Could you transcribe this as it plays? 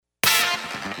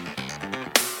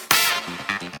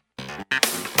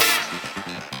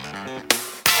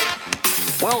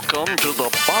Welcome to the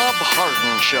Bob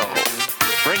Harden Show,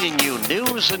 bringing you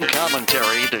news and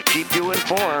commentary to keep you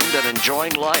informed and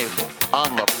enjoying life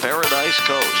on the Paradise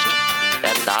Coast.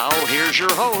 And now, here's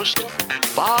your host,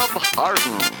 Bob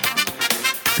Harden.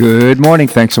 Good morning.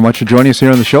 Thanks so much for joining us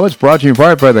here on the show. It's brought to you in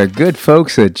part by the good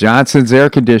folks at Johnson's Air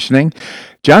Conditioning.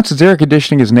 Johnson's Air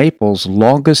Conditioning is Naples'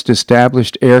 longest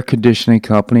established air conditioning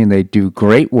company, and they do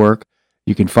great work.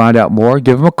 You can find out more.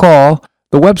 Give them a call.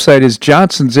 The website is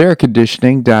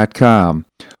johnsonsairconditioning.com.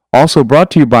 Also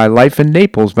brought to you by Life in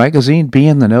Naples magazine. Be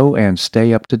in the know and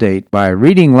stay up to date by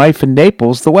reading Life in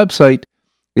Naples. The website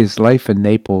is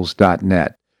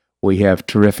lifeinnaples.net. We have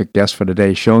terrific guests for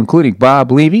today's show, including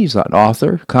Bob Levy. He's an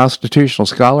author, constitutional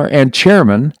scholar, and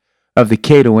chairman of the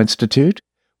Cato Institute.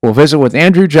 We'll visit with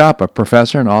Andrew Joppa,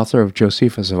 professor and author of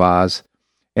Josephus of Oz,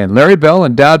 and Larry Bell,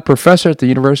 endowed professor at the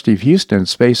University of Houston in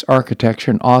space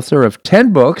architecture and author of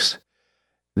 10 books.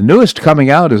 The newest coming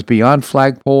out is Beyond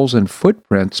Flagpoles and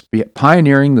Footprints,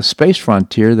 Pioneering the Space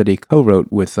Frontier, that he co-wrote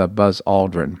with Buzz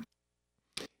Aldrin.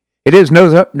 It is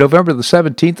November the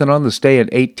 17th, and on this day in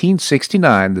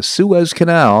 1869, the Suez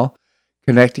Canal,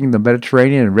 connecting the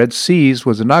Mediterranean and Red Seas,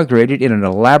 was inaugurated in an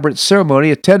elaborate ceremony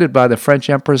attended by the French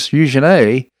Empress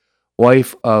Eugenie,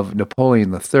 wife of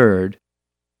Napoleon III.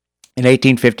 In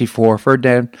 1854,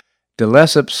 Ferdinand de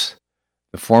Lesseps,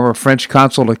 the former French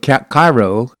consul to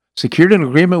Cairo, secured an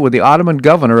agreement with the Ottoman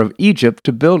governor of Egypt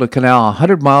to build a canal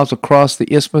 100 miles across the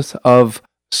Isthmus of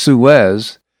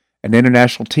Suez. An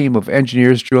international team of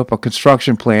engineers drew up a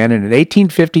construction plan, and in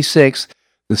 1856,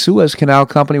 the Suez Canal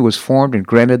Company was formed and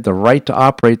granted the right to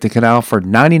operate the canal for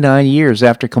 99 years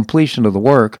after completion of the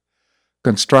work.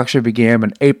 Construction began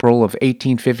in April of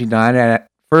 1859, and at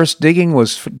first digging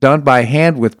was done by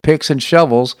hand with picks and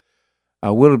shovels,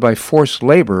 wielded by forced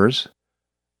laborers.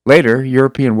 Later,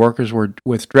 European workers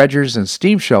with dredgers and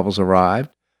steam shovels arrived.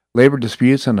 Labor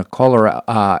disputes and a cholera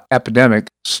epidemic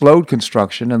slowed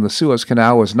construction, and the Suez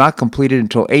Canal was not completed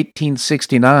until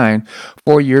 1869,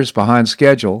 4 years behind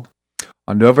schedule.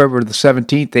 On November the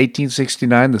 17th,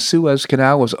 1869, the Suez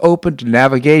Canal was opened to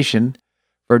navigation.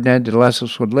 Ferdinand de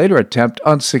Lesseps would later attempt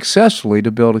unsuccessfully to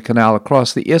build a canal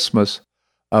across the Isthmus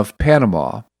of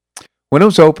Panama. When it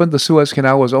was opened, the Suez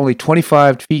Canal was only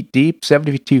 25 feet deep,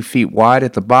 72 feet wide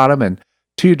at the bottom, and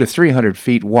 200 to 300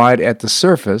 feet wide at the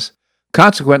surface.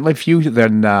 Consequently, fewer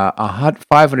than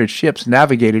 500 ships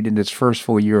navigated in its first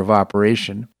full year of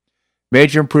operation.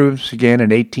 Major improvements began in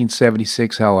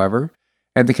 1876, however,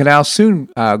 and the canal soon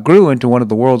grew into one of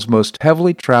the world's most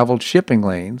heavily traveled shipping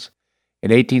lanes.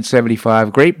 In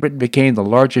 1875, Great Britain became the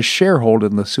largest shareholder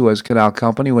in the Suez Canal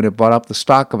Company when it bought up the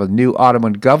stock of a new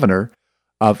Ottoman governor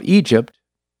of Egypt.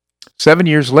 7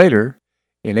 years later,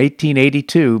 in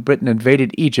 1882, Britain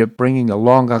invaded Egypt, bringing a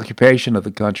long occupation of the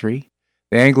country.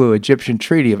 The Anglo-Egyptian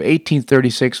Treaty of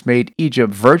 1836 made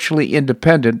Egypt virtually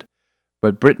independent,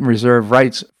 but Britain reserved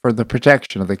rights for the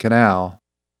protection of the canal.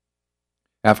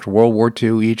 After World War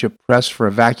II, Egypt pressed for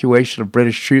evacuation of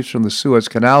British troops from the Suez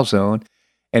Canal zone,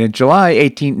 and in July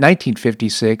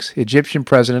 1956, Egyptian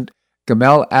President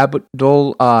Gamal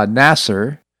Abdel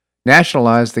Nasser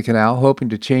nationalized the canal, hoping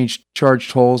to charge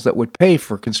tolls that would pay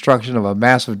for construction of a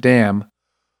massive dam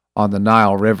on the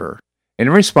Nile River.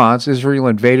 In response, Israel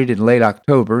invaded in late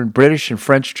October, and British and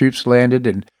French troops landed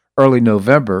in early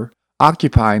November,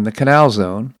 occupying the canal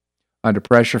zone. Under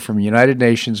pressure from the United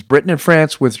Nations, Britain and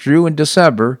France withdrew in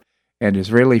December, and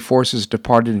Israeli forces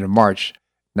departed in March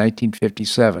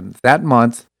 1957. That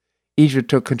month, Egypt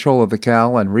took control of the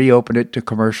canal and reopened it to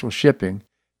commercial shipping.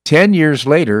 10 years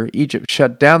later, Egypt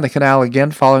shut down the canal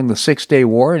again following the Six-Day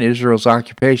War and Israel's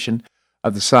occupation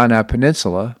of the Sinai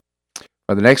Peninsula.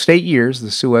 For the next 8 years,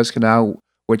 the Suez Canal,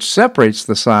 which separates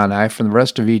the Sinai from the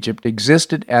rest of Egypt,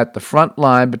 existed at the front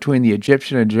line between the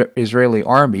Egyptian and Israeli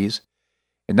armies.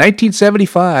 In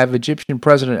 1975, Egyptian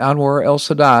President Anwar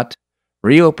el-Sadat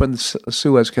reopened the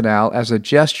Suez Canal as a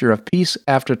gesture of peace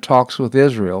after talks with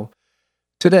Israel.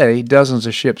 Today, dozens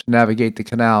of ships navigate the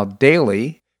canal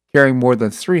daily, carrying more than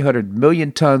 300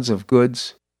 million tons of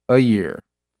goods a year.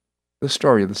 The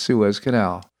story of the Suez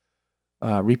Canal,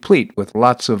 replete with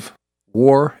lots of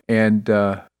war and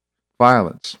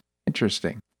violence.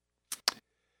 Interesting.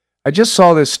 I just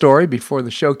saw this story before the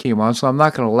show came on, so I'm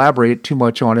not going to elaborate too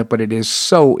much on it, but it is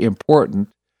so important.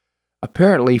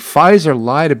 Apparently, Pfizer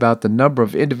lied about the number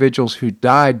of individuals who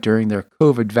died during their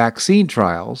COVID vaccine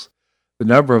trials. The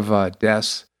number of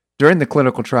deaths during the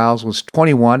clinical trials was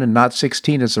 21 and not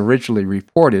 16 as originally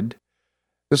reported.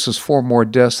 This was 4 more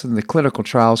deaths than the clinical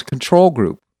trials control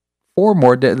group. 4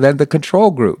 more than the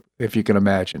control group, if you can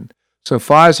imagine. So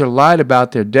Pfizer lied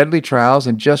about their deadly trials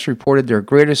and just reported their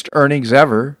greatest earnings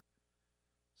ever.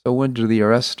 So when do the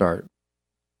arrests start?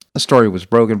 The story was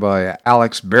broken by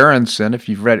Alex Berenson, if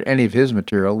you've read any of his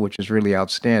material, which is really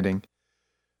outstanding,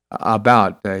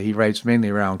 he writes mainly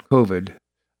around COVID.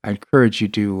 I encourage you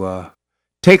to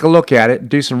take a look at it,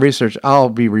 do some research. I'll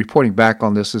be reporting back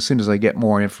on this as soon as I get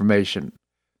more information.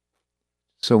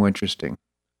 So interesting.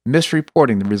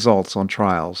 Misreporting the results on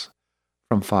trials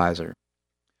from Pfizer.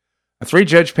 A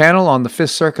 3-judge panel on the Fifth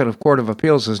Circuit of Court of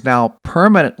Appeals has now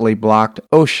permanently blocked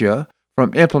OSHA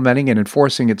from implementing and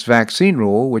enforcing its vaccine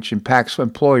rule, which impacts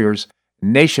employers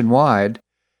nationwide.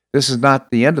 This is not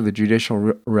the end of the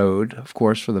judicial road, of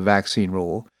course, for the vaccine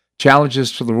rule.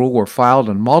 Challenges to the rule were filed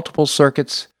in multiple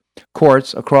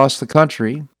courts across the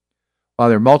country. While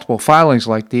there are multiple filings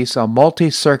like these, a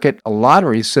multi-circuit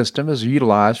lottery system is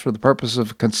utilized for the purpose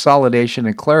of consolidation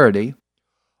and clarity.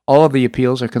 All of the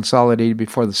appeals are consolidated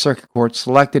before the circuit court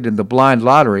selected in the blind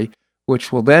lottery,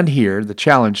 which will then hear the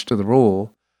challenge to the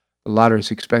rule. The lottery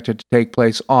is expected to take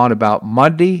place on about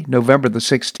Monday, November the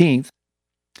 16th.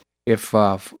 If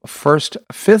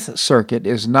Fifth Circuit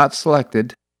is not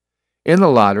selected in the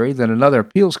lottery, then another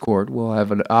appeals court will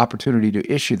have an opportunity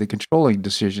to issue the controlling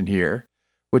decision here,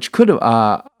 which could,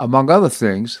 among other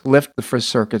things, lift the Fifth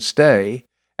Circuit stay.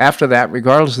 After that,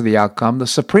 regardless of the outcome, the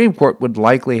Supreme Court would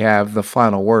likely have the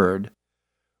final word.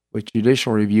 With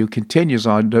judicial review continues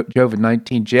on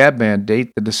COVID-19 jab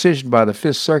mandate, the decision by the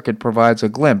Fifth Circuit provides a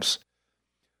glimpse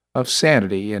of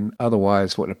sanity in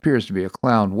otherwise what appears to be a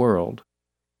clown world.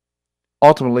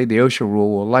 Ultimately, the OSHA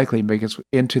rule will likely make its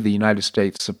into the United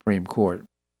States Supreme Court.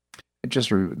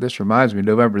 This reminds me,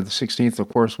 November the 16th, of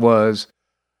course, was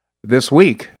this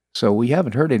week, so we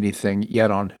haven't heard anything yet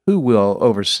on who will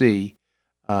oversee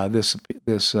this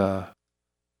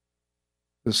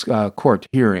court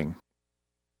hearing.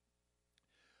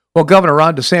 Well, Governor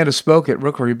Ron DeSantis spoke at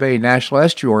Rookery Bay National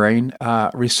Estuarine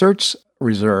Research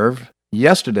Reserve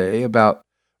yesterday about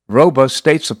robust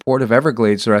state support of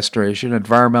Everglades restoration,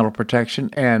 environmental protection,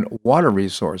 and water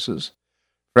resources.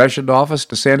 Fresh into office,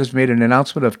 DeSantis made an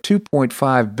announcement of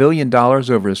 $2.5 billion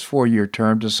over his 4-year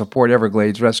term to support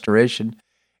Everglades restoration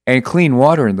and clean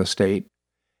water in the state.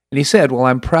 And he said, well,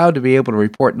 I'm proud to be able to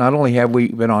report not only have we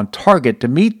been on target to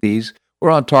meet these, we're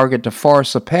on target to far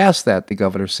surpass that, the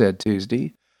governor said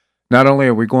Tuesday. Not only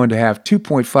are we going to have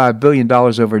 $2.5 billion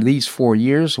over these 4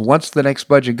 years, once the next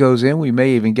budget goes in, we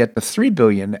may even get to $3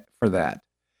 billion for that.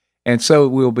 And so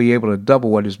we'll be able to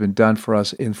double what has been done for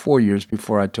us in 4 years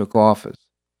before I took office.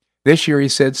 This year, he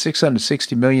said,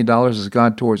 $660 million has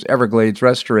gone towards Everglades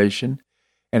restoration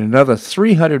and another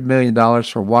 $300 million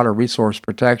for water resource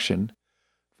protection.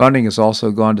 Funding has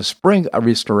also gone to spring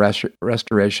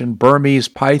restoration, Burmese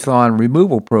python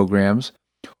removal programs,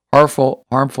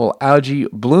 harmful algae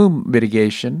bloom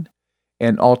mitigation,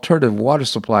 and alternative water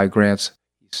supply grants,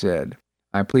 he said.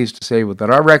 I'm pleased to say that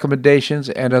our recommendations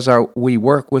and we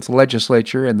work with the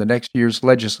legislature in the next year's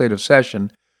legislative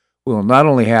session, we will not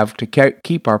only have to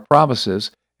keep our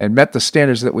promises and met the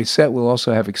standards that we set, we'll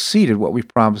also have exceeded what we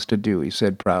promised to do, he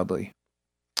said proudly.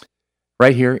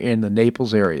 Right here in the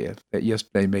Naples area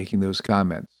yesterday making those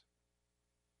comments.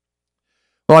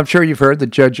 Well, I'm sure you've heard that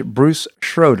Judge Bruce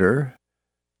Schroeder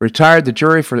retired the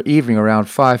jury for the evening around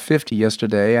 5:50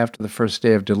 yesterday after the first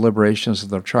day of deliberations of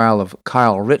the trial of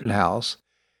Kyle Rittenhouse.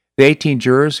 The 18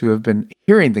 jurors who have been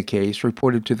hearing the case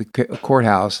reported to the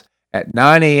courthouse at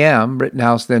 9 a.m.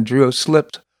 Rittenhouse then drew a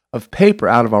slip of paper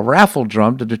out of a raffle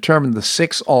drum to determine the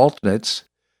 6 alternates.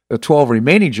 The 12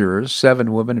 remaining jurors,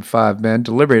 7 women and 5 men,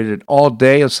 deliberated all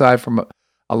day aside from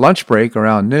a lunch break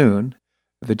around noon.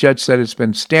 The judge said it's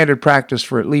been standard practice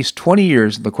for at least 20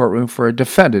 years in the courtroom for a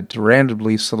defendant to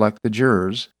randomly select the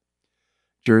jurors.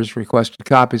 Jurors requested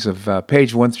copies of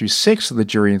page 1 through 6 of the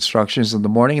jury instructions in the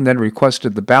morning and then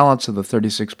requested the balance of the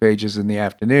 36 pages in the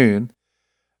afternoon.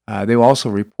 They will also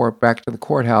report back to the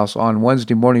courthouse on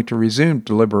Wednesday morning to resume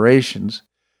deliberations.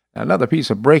 Another piece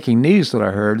of breaking news that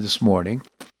I heard this morning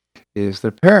is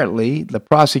that apparently the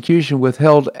prosecution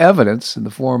withheld evidence in the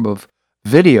form of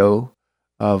video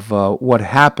of what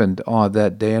happened on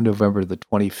that day, on November the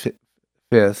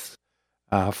 25th,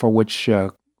 for which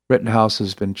Rittenhouse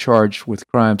has been charged with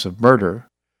crimes of murder.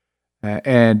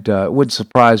 And it wouldn't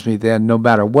surprise me then, no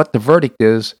matter what the verdict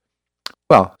is,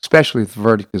 well, especially if the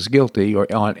verdict is guilty or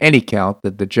on any count,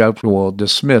 that the judge will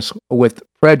dismiss with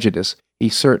prejudice. He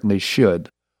certainly should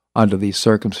under these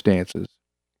circumstances.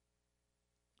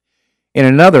 In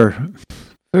another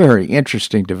very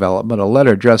interesting development, a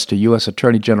letter addressed to U.S.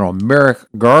 Attorney General Merrick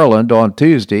Garland on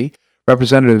Tuesday,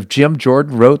 Representative Jim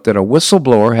Jordan wrote that a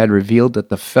whistleblower had revealed that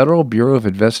the Federal Bureau of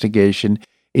Investigation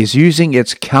is using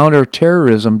its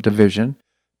counterterrorism division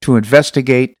to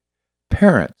investigate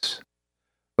parents.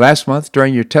 Last month,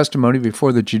 during your testimony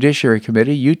before the Judiciary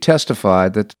Committee, you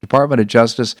testified that the Department of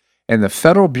Justice and the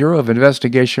Federal Bureau of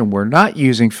Investigation were not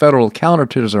using federal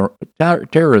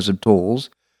counterterrorism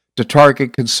tools to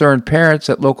target concerned parents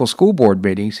at local school board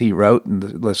meetings, he wrote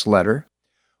in this letter.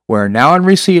 We're now in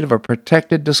receipt of a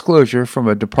protected disclosure from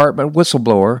a department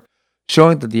whistleblower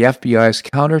showing that the FBI's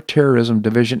Counterterrorism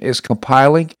Division is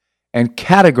compiling and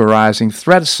categorizing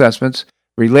threat assessments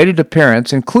related to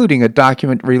parents, including a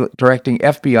document directing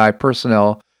FBI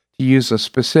personnel to use a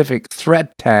specific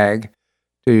threat tag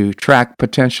to track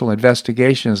potential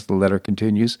investigations, the letter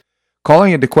continues,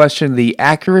 calling into question the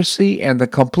accuracy and the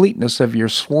completeness of your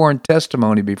sworn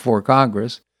testimony before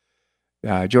Congress.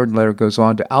 Jordan letter goes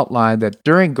on to outline that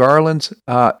during Garland's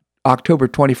October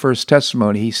 21st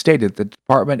testimony, he stated the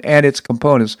department and its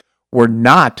components were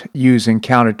not using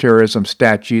counterterrorism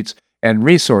statutes and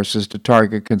resources to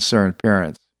target concerned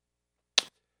parents.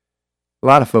 A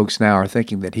lot of folks now are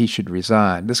thinking that he should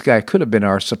resign. This guy could have been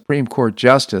our Supreme Court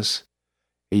justice.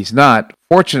 He's not.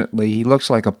 Fortunately, he looks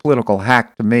like a political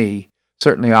hack to me,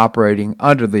 certainly operating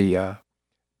under the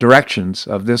directions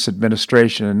of this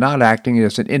administration and not acting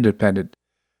as an independent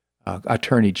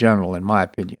attorney general, in my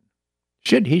opinion.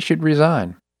 He should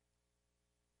resign.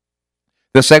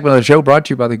 This segment of the show brought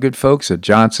to you by the good folks at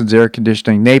Johnson's Air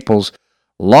Conditioning, Naples'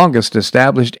 longest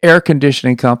established air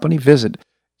conditioning company. Visit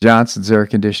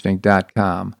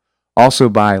johnsonsairconditioning.com. Also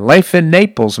by Life in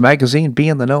Naples magazine. Be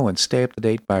in the know and stay up to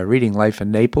date by reading Life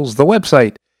in Naples. The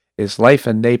website is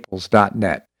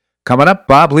lifeinnaples.net. Coming up,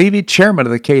 Bob Levy, chairman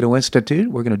of the Cato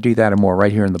Institute. We're going to do that and more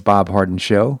right here in the Bob Harden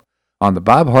Show on the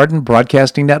Bob Harden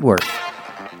Broadcasting Network.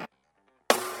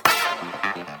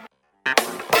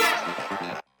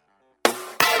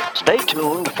 Stay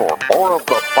tuned for more of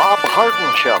the Bob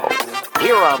Harden Show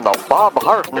here on the Bob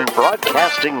Harden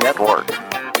Broadcasting Network.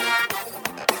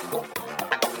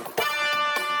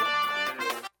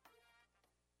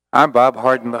 I'm Bob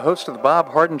Harden, the host of the Bob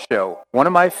Harden Show. One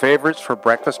of my favorites for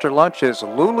breakfast or lunch is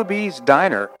Lulabee's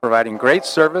Diner, providing great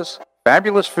service,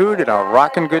 fabulous food, and a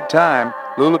rockin' good time.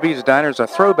 Lulabee's Diner is a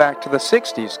throwback to the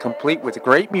 60s, complete with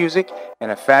great music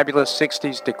and a fabulous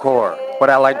 60s decor. What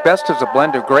I like best is a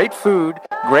blend of great food,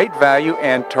 great value,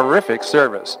 and terrific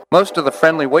service. Most of the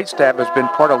friendly waitstaff has been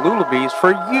part of Lulabee's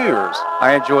for years.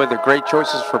 I enjoy the great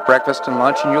choices for breakfast and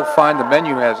lunch, and you'll find the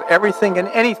menu has everything and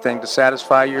anything to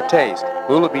satisfy your taste.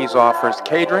 Lulabee's offers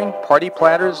catering, party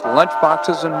platters, lunch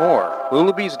boxes, and more.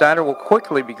 Lulabee's Diner will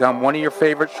quickly become one of your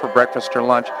favorites for breakfast or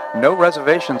lunch. No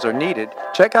reservations are needed.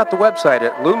 Check out the website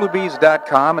at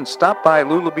lulabees.com and stop by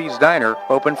Lulabee's Diner,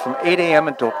 open from 8 a.m.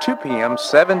 until 2 p.m.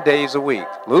 7 days a week.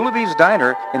 Lulabee's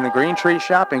Diner in the Green Tree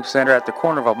Shopping Center at the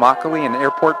corner of Immokalee and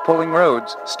Airport Pulling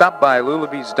Roads. Stop by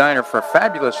Lulabee's Diner for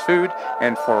fabulous food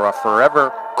and for a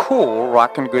forever cool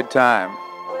rockin' good time.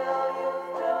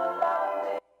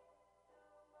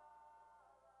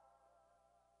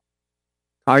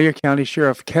 Collier County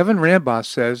Sheriff Kevin Rambos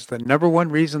says the number one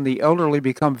reason the elderly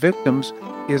become victims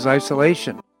is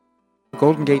isolation. The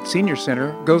Golden Gate Senior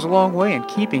Center goes a long way in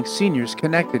keeping seniors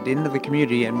connected into the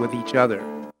community and with each other.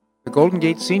 The Golden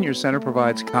Gate Senior Center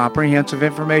provides comprehensive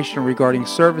information regarding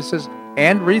services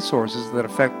and resources that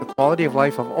affect the quality of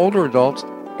life of older adults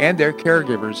and their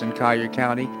caregivers in Collier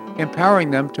County, empowering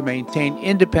them to maintain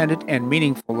independent and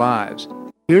meaningful lives.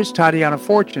 Here's Tatiana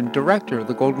Fortune, director of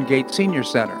the Golden Gate Senior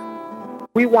Center.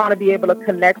 We want to be able to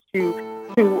connect you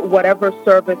to whatever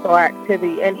service or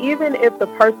activity. And even if the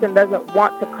person doesn't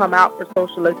want to come out for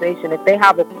socialization, if they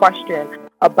have a question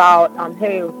about,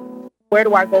 hey, where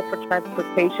do I go for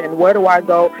transportation? Where do I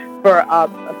go for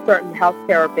a certain health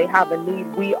care? If they have a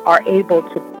need, we are able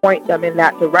to point them in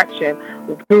that direction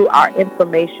through our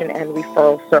information and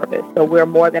referral service. So we're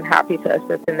more than happy to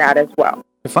assist in that as well.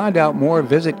 To find out more,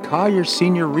 visit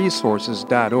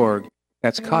CollierSeniorResources.org.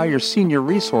 That's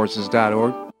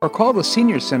CollierSeniorResources.org, or call the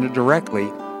Senior Center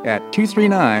directly at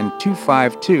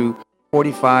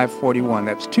 239-252-4541.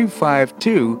 That's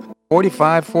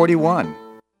 252-4541.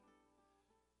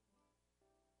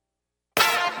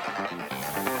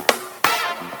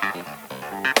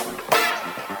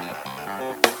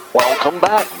 Welcome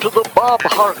back to the Bob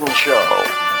Harden Show.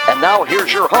 And now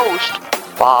here's your host,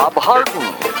 Bob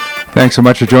Harden. Thanks so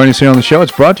much for joining us here on the show.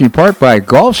 It's brought to you in part by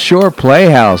Gulf Shore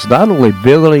Playhouse, not only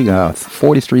building a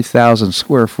 43,000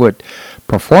 square foot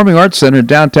performing arts center in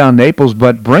downtown Naples,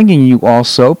 but bringing you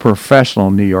also professional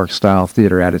New York style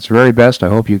theater at its very best. I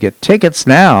hope you get tickets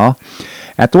now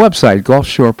at the website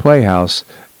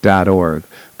gulfshoreplayhouse.org.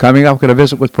 Coming up, we're going to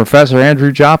visit with Professor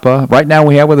Andrew Joppa. Right now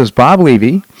we have with us Bob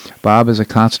Levy. Bob is a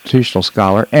constitutional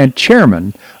scholar and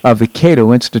chairman of the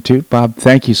Cato Institute. Bob,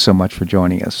 thank you so much for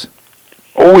joining us.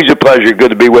 Always a pleasure.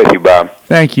 Good to be with you, Bob.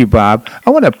 Thank you, Bob. I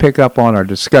want to pick up on our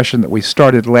discussion that we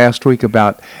started last week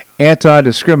about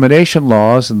anti-discrimination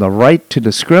laws and the right to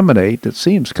discriminate. It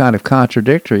seems kind of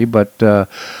contradictory, but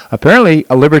apparently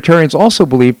libertarians also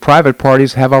believe private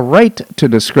parties have a right to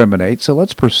discriminate, so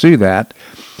let's pursue that.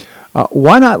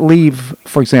 Why not leave,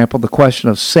 for example, the question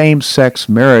of same-sex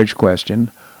marriage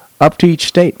question up to each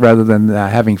state rather than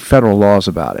having federal laws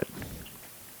about it?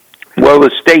 Well,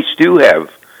 the states do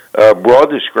have broad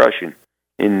discretion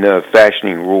in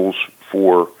fashioning rules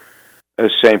for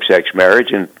same-sex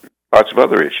marriage and lots of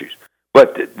other issues.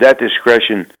 But that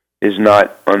discretion is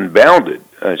not unbounded.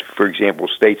 For example,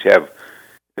 states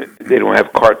they don't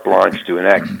have carte blanche to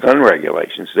enact gun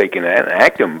regulations. They can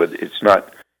enact them, but it's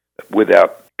not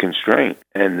without constraint,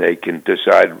 and they can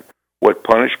decide what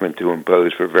punishment to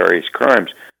impose for various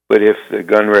crimes. But if the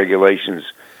gun regulations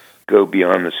go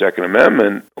beyond the Second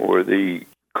Amendment or the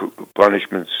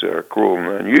punishments are cruel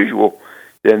and unusual,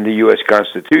 then the U.S.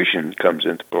 Constitution comes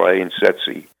into play and sets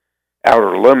the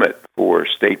outer limit for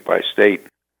state-by-state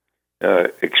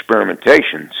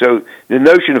experimentation. So the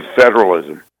notion of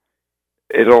federalism,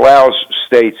 it allows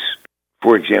states,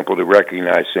 for example, to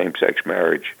recognize same-sex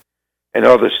marriage, and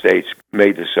other states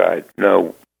may decide,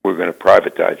 no, we're going to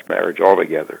privatize marriage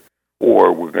altogether,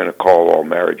 or we're going to call all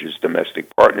marriages domestic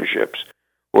partnerships,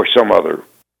 or some other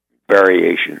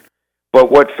variation.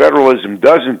 But what federalism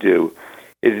doesn't do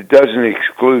is it doesn't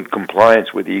exclude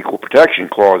compliance with the Equal Protection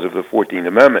Clause of the 14th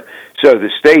Amendment. So the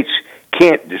states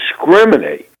can't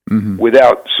discriminate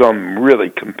without some really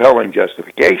compelling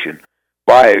justification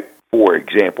by, for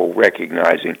example,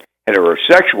 recognizing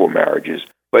heterosexual marriages,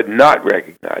 but not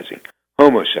recognizing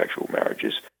homosexual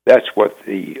marriages. That's what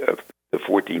the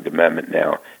 14th Amendment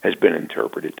now has been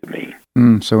interpreted to mean.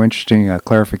 So interesting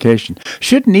clarification.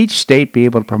 Shouldn't each state be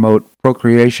able to promote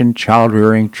procreation,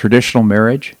 child-rearing, traditional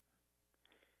marriage?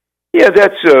 Yeah,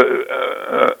 that's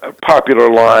a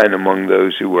popular line among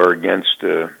those who are against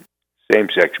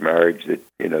same-sex marriage, that,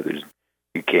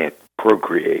 you can't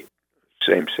procreate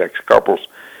same-sex couples.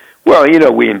 Well,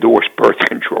 we endorse birth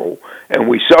control, and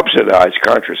we subsidize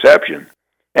contraception,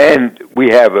 and we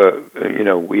have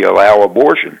we allow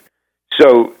abortion.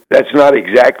 So that's not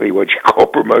exactly what you call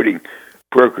promoting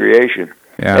procreation.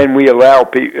 Yeah. And we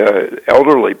allow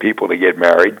elderly people to get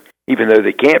married, even though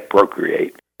they can't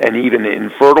procreate. And even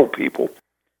infertile people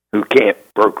who can't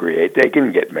procreate, they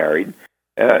can get married.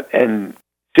 And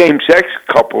same-sex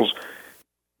couples,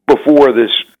 before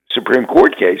this Supreme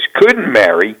Court case, couldn't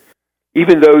marry,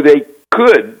 even though they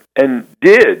could and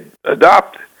did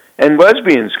adopt. And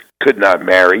lesbians could not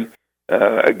marry,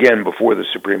 again, before the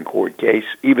Supreme Court case,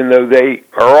 even though they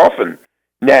are often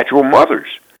natural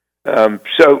mothers.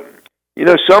 So,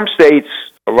 some states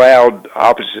allowed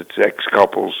opposite-sex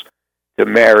couples to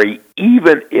marry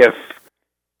even if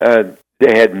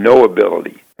they had no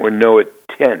ability or no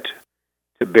intent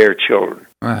to bear children.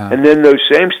 And then those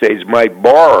same states might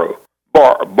bar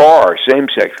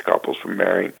same-sex couples from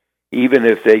marrying, even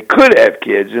if they could have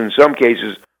kids, in some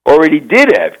cases already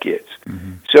did have kids.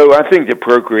 So I think the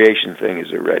procreation thing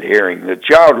is a red herring. The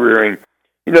child rearing,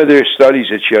 there are studies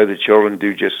that show that children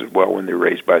do just as well when they're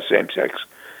raised by same-sex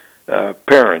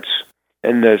parents.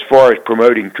 And as far as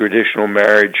promoting traditional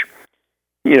marriage,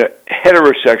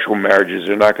 heterosexual marriages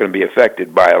are not going to be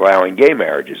affected by allowing gay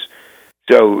marriages.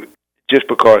 So just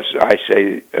because I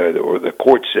say, or the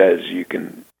court says you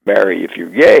can marry if you're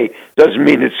gay, doesn't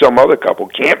mean that some other couple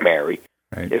can't marry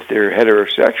if they're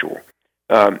heterosexual.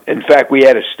 In fact, we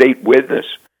had a state witness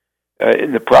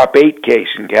in the Prop 8 case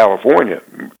in California.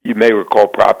 You may recall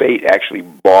Prop 8 actually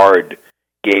barred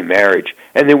gay marriage,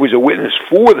 and there was a witness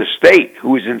for the state who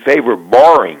was in favor of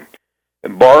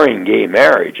barring gay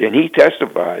marriage, and he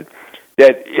testified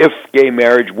that if gay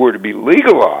marriage were to be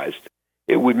legalized,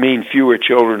 it would mean fewer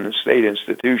children in state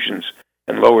institutions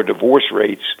and lower divorce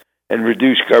rates and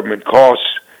reduce government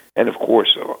costs and, of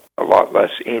course, a lot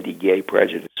less anti-gay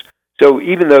prejudice. So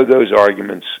even though those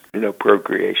arguments,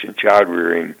 procreation, child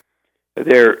rearing,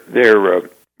 they're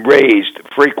raised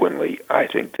frequently, I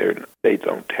think they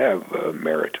don't have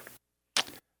merit.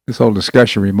 This whole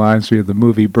discussion reminds me of the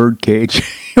movie Birdcage,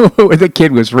 where the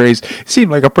kid was raised. It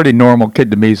seemed like a pretty normal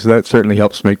kid to me, so that certainly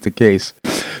helps make the case.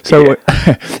 So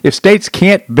if states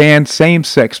can't ban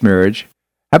same-sex marriage,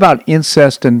 how about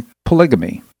incest and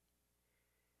polygamy?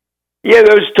 Yeah,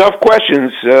 those are tough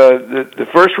questions. The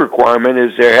first requirement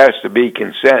is there has to be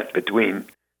consent between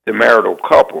the marital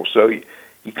couple. So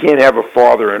you can't have a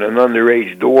father and an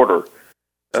underage daughter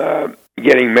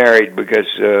getting married because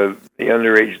the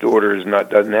underage daughter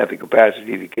doesn't have the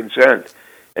capacity to consent.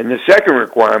 And the second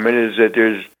requirement is that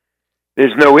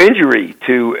there's no injury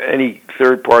to any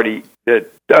third party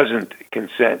that doesn't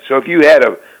consent. So if you had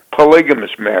a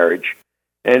polygamous marriage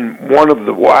and one of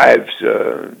the wives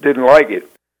didn't like it,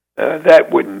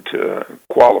 that wouldn't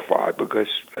qualify because,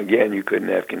 again, you couldn't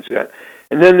have consent.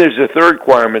 And then there's a third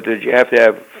requirement that you have to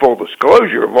have full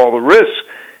disclosure of all the risks.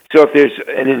 So if there's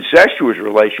an incestuous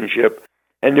relationship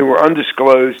and there were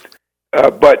undisclosed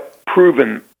but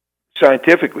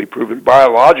scientifically proven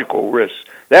biological risks,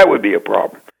 that would be a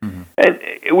problem. Mm-hmm. And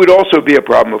it would also be a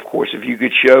problem, of course, if you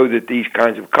could show that these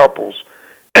kinds of couples,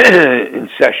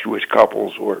 incestuous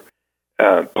couples or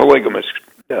polygamous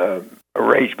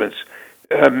arrangements,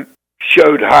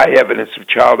 showed high evidence of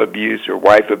child abuse or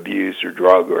wife abuse or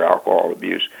drug or alcohol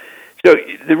abuse. So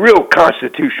the real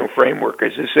constitutional framework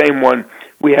is the same one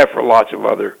we have for lots of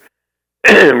other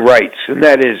rights, and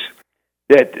that is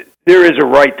that there is a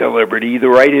right to liberty. The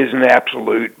right isn't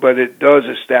absolute, but it does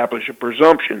establish a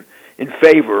presumption in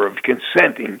favor of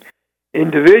consenting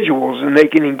individuals, and they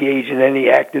can engage in any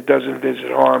act that doesn't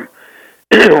visit harm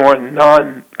on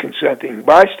non-consenting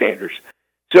bystanders.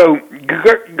 So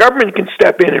government can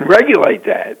step in and regulate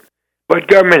that, but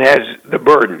government has the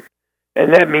burden,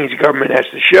 and that means government has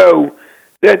to show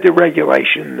that the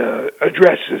regulation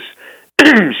addresses,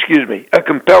 a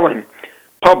compelling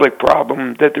public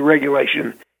problem, that the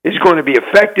regulation is going to be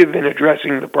effective in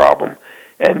addressing the problem,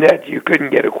 and that you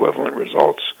couldn't get equivalent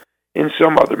results in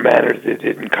some other manner that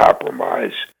didn't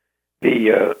compromise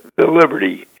the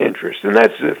liberty interest. And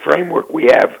that's the framework we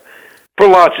have for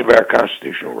lots of our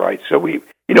constitutional rights. So we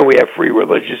have free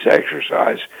religious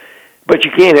exercise, but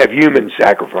you can't have human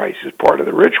sacrifice as part of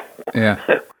the ritual.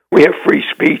 Yeah. We have free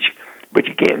speech, but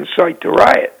you can't incite to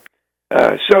riot.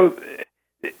 So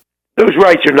those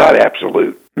rights are not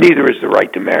absolute. Neither is the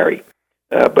right to marry,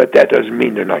 but that doesn't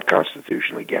mean they're not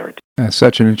constitutionally guaranteed. That's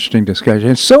such an interesting discussion.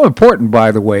 It's so important,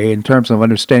 by the way, in terms of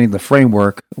understanding the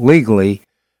framework legally,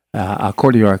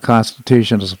 according to our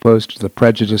Constitution, as opposed to the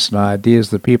prejudice and ideas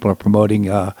that people are promoting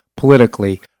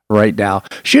politically right now.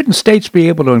 Shouldn't states be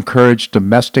able to encourage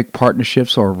domestic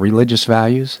partnerships or religious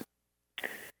values?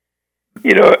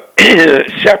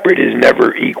 Separate is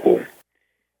never equal.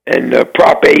 And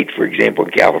Prop 8, for example,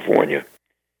 in California,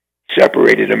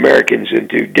 separated Americans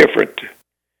into different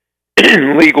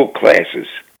legal classes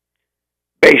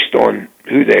based on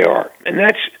who they are. And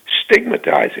that's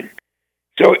stigmatizing.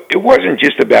 So it wasn't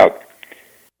just about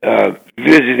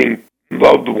visiting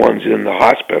loved ones in the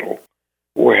hospital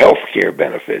or health care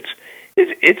benefits.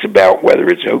 It's about whether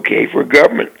it's okay for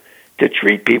government to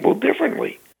treat people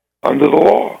differently under the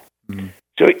law. Mm-hmm.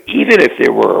 So even if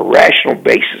there were a rational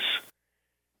basis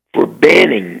for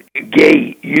banning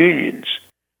gay unions,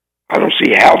 I don't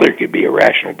see how there could be a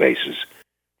rational basis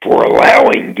for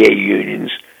allowing gay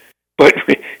unions, but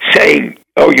saying,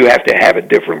 you have to have a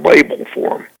different label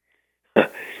for them.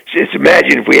 Just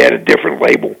imagine if we had a different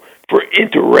label for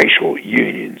interracial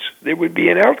unions. There would be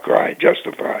an outcry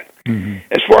justified. Mm-hmm.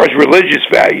 As far as religious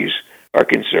values are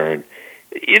concerned,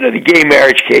 the gay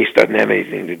marriage case doesn't have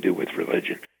anything to do with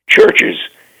religion. Churches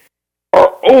are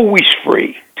always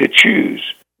free to choose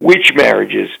which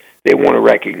marriages they want to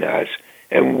recognize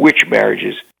and which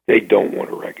marriages they don't want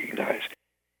to recognize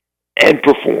and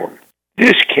perform.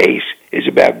 This case is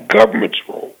about government's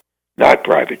role, not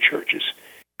private churches.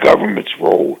 Government's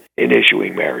role in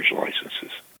issuing marriage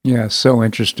licenses. Yeah, so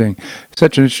interesting.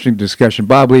 Such an interesting discussion.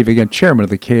 Bob Levy, again, chairman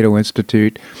of the Cato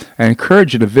Institute. I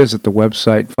encourage you to visit the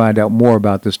website and find out more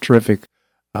about this terrific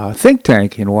think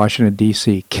tank in Washington,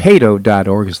 D.C.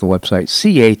 Cato.org is the website,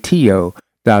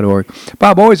 CATO.org.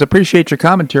 Bob, always appreciate your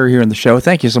commentary here on the show.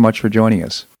 Thank you so much for joining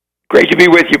us. Great to be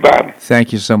with you, Bob.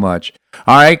 Thank you so much.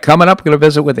 All right, coming up, we're going to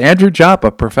visit with Andrew Joppa,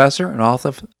 professor and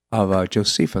author of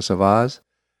Josephus of Oz.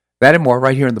 That and more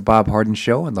right here on The Bob Harden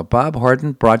Show on the Bob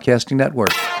Harden Broadcasting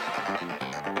Network.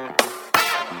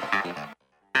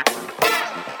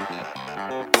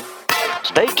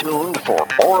 Stay tuned for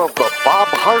more of The Bob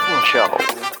Harden Show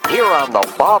here on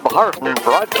the Bob Harden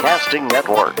Broadcasting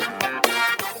Network.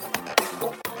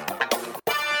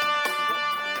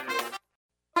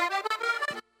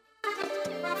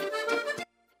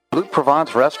 Blue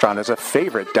Provence Restaurant is a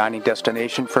favorite dining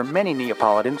destination for many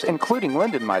Neapolitans, including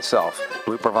Linda and myself.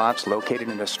 Blue Provence, located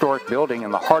in a historic building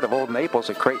in the heart of Old Naples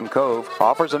at Creighton Cove,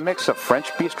 offers a mix of French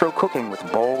bistro cooking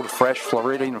with bold, fresh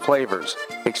Floridian flavors.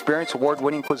 Experience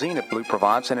award-winning cuisine at Blue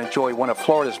Provence and enjoy one of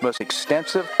Florida's most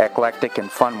extensive, eclectic, and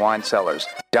fun wine cellars.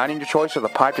 Dining your choice of the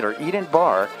popular Eat-In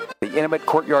Bar, the intimate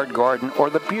Courtyard Garden, or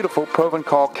the beautiful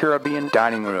Provencal Caribbean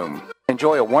Dining Room.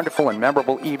 Enjoy a wonderful and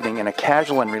memorable evening in a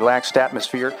casual and relaxed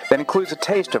atmosphere that includes a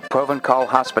taste of Provençal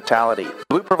hospitality.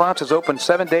 Blue Provence is open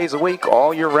 7 days a week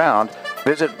all year round.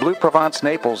 Visit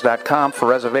BlueProvenceNaples.com for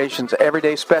reservations,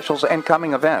 everyday specials, and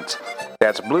coming events.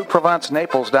 That's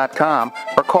BlueProvenceNaples.com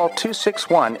or call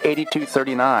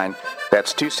 261-8239.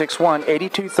 That's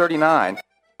 261-8239.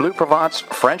 Blue Provence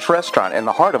French Restaurant in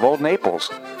the heart of Old Naples.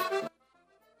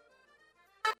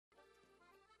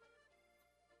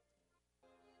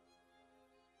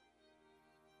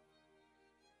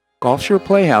 Gulf Shore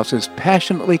Playhouse is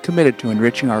passionately committed to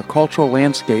enriching our cultural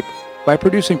landscape by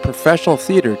producing professional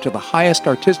theater to the highest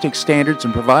artistic standards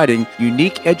and providing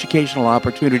unique educational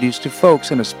opportunities to folks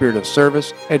in a spirit of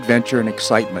service, adventure, and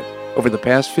excitement. Over the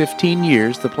past 15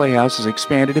 years, the Playhouse has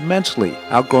expanded immensely,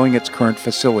 outgrowing its current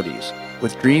facilities.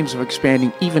 With dreams of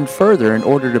expanding even further in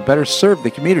order to better serve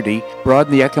the community,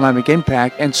 broaden the economic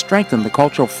impact, and strengthen the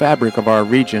cultural fabric of our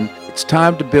region, it's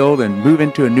time to build and move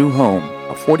into a new home.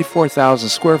 A 44,000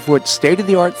 square foot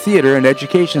state-of-the-art theater and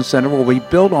education center will be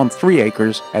built on 3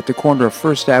 acres at the corner of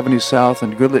 1st Avenue South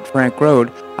and Goodlet Frank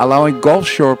Road, allowing Gulf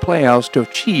Shore Playhouse to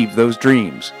achieve those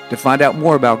dreams. To find out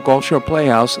more about Gulf Shore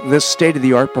Playhouse, this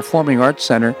state-of-the-art performing arts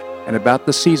center, and about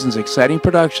the season's exciting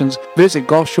productions, visit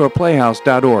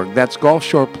GulfShorePlayhouse.org. That's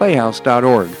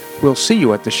GulfShorePlayhouse.org. We'll see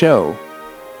you at the show.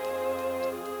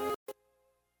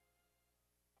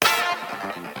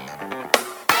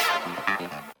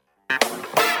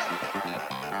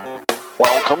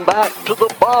 Welcome back to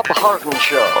the Bob Harden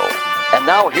Show. And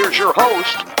now here's your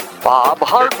host, Bob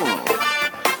Harden.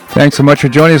 Thanks so much for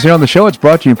joining us here on the show. It's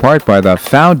brought to you in part by the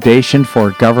Foundation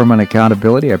for Government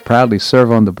Accountability. I proudly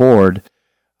serve on the board.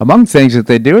 Among things that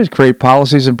they do is create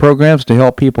policies and programs to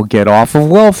help people get off of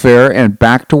welfare and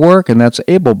back to work, and that's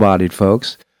able-bodied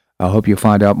folks. I hope you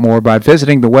find out more by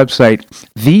visiting the website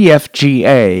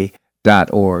thefga.org.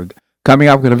 Coming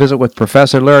up, we're going to visit with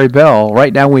Professor Larry Bell.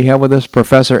 Right now we have with us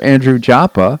Professor Andrew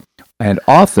Joppa, and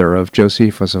author of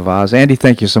Josephus of Oz. Andy,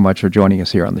 thank you so much for joining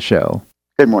us here on the show.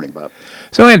 Good morning, Bob.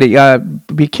 So, Andy,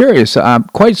 be curious. I'm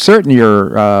quite certain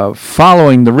you're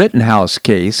following the Rittenhouse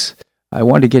case. I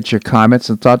wanted to get your comments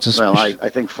and thoughts. Well, I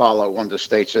think follow one of the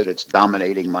states that it's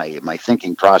dominating my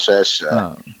thinking process,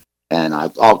 and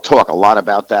I'll talk a lot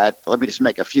about that. Let me just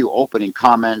make a few opening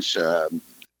comments.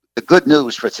 The good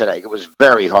news for today, it was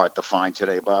very hard to find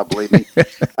today, Bob, believe me.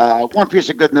 One piece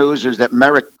of good news is that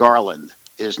Merrick Garland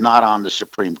is not on the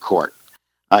Supreme Court.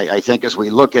 I think as we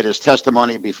look at his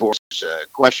testimony before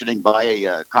questioning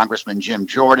by Congressman Jim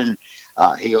Jordan,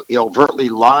 he overtly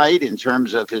lied in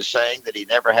terms of his saying that he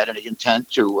never had any intent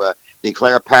to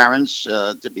declare parents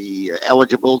to be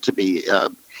eligible to be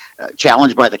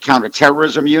challenged by the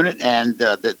counterterrorism unit, and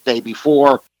the day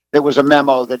before there was a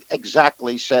memo that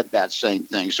exactly said that same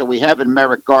thing. So we have in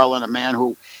Merrick Garland a man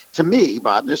who, to me,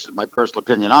 Bob, this is my personal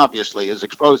opinion, obviously, has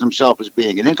exposed himself as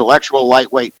being an intellectual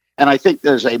lightweight. And I think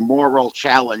there's a moral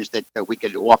challenge that we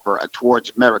could offer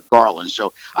towards Merrick Garland.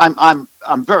 So I'm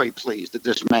very pleased that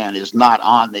this man is not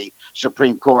on the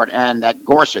Supreme Court, and that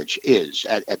Gorsuch is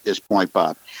at this point,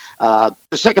 Bob.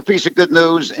 The second piece of good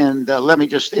news, and let me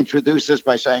just introduce this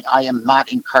by saying I am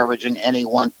not encouraging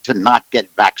anyone to not get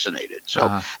vaccinated.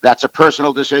 So that's a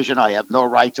personal decision. I have no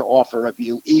right to offer a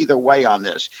view either way on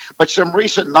this. But some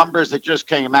recent numbers that just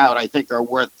came out, I think, are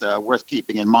worth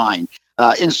keeping in mind.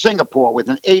 In Singapore, with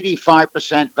an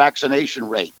 85% vaccination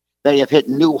rate, they have hit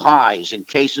new highs in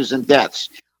cases and deaths.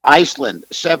 Iceland,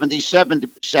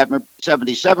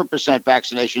 77%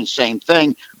 vaccination, same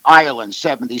thing. Ireland,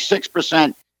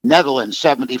 76%. Netherlands,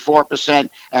 74%.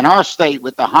 And our state,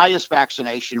 with the highest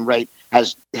vaccination rate,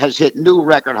 has hit new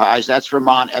record highs. That's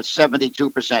Vermont at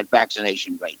 72%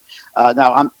 vaccination rate.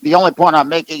 Now, the only point I'm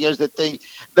making is that the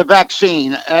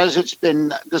vaccine, as it's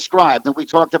been described, and we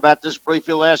talked about this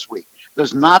briefly last week,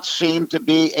 does not seem to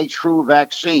be a true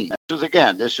vaccine.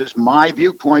 This is my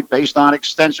viewpoint based on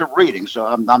extensive reading, so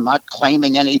I'm not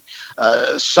claiming any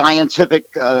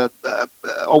scientific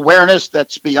awareness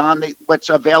that's beyond what's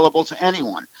available to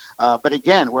anyone. But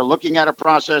again, we're looking at a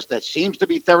process that seems to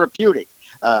be therapeutic.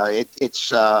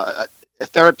 It's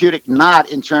therapeutic not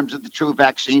in terms of the true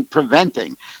vaccine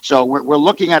preventing. So we're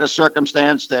looking at a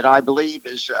circumstance that I believe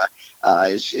is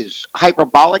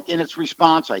hyperbolic in its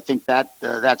response. I think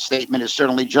that statement is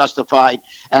certainly justified.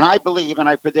 And I believe, and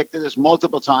I predicted this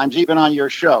multiple times, even on your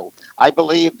show, I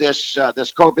believe this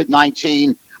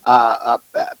COVID-19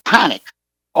 panic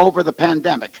over the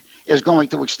pandemic is going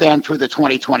to extend through the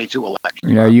 2022 election.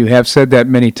 You know, you have said that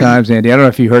many times, Andy. I don't know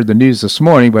if you heard the news this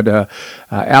morning, but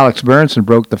Alex Berenson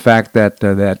broke the fact that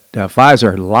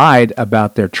Pfizer lied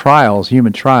about their trials,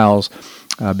 human trials,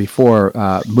 before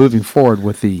moving forward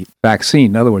with the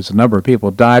vaccine. In other words, the number of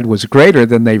people died was greater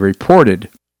than they reported.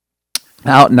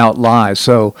 Out and out lies.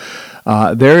 So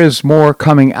there is more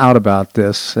coming out about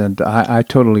this, and I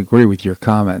totally agree with your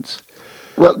comments.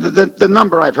 Well, the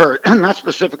number I've heard, not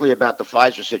specifically about the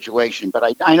Pfizer situation,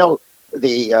 but I know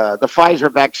the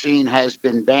Pfizer vaccine has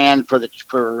been banned for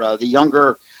the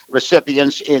younger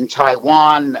recipients in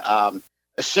Taiwan.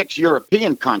 6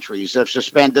 European countries have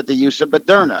suspended the use of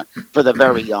Moderna for the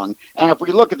very young. And if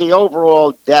we look at the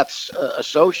overall deaths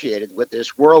associated with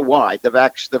this worldwide, the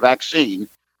vaccines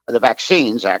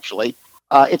actually,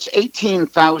 it's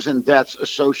 18,000 deaths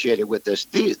associated with this.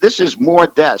 This is more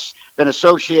deaths than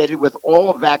associated with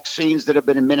all vaccines that have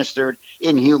been administered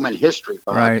in human history.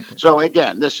 Right. So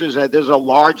again, there's a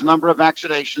large number of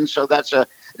vaccinations. So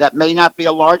that may not be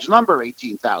a large number,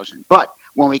 18,000, but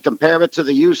when we compare it to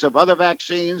the use of other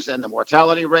vaccines and the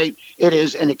mortality rate, it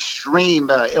is an extreme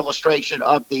illustration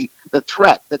of the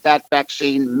threat that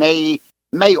vaccine may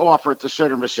offer to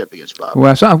certain recipients, Bob.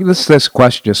 Well, so this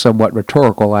question is somewhat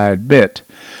rhetorical, I admit,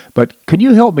 but could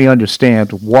you help me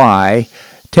understand why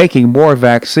taking more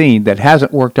vaccine that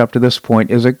hasn't worked up to this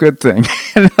point is a good thing?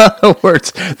 In other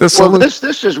words, this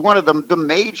is one of the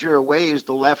major ways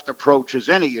the left approaches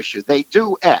any issue. They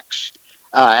do X.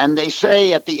 And they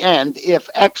say at the end, if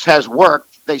X has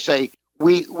worked, they say,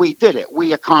 we did it.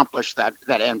 We accomplished that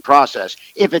end process.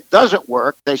 If it doesn't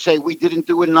work, they say we didn't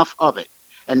do enough of it.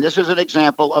 And this is an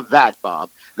example of that, Bob,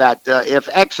 that if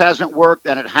X hasn't worked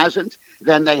and it hasn't,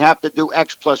 then they have to do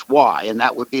X plus Y, and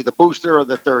that would be the booster or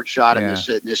the third shot in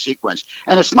this sequence.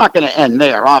 And it's not going to end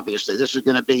there, obviously. This is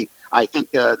going to be, I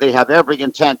think they have every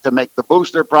intent to make the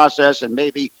booster process and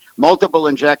maybe multiple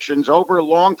injections over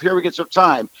long periods of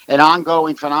time an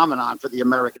ongoing phenomenon for the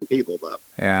American people, Bob.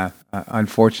 Yeah,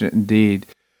 unfortunate indeed.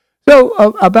 So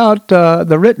about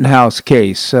the Rittenhouse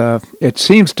case, it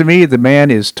seems to me the man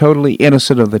is totally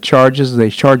innocent of the charges. The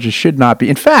charges should not be.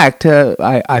 In fact,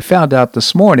 I found out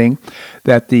this morning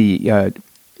that the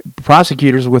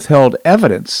prosecutors withheld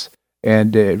evidence.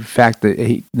 And in fact,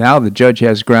 now the judge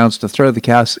has grounds to throw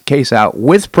the case out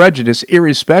with prejudice,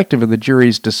 irrespective of the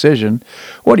jury's decision.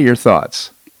 What are your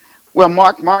thoughts? Well,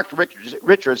 Mark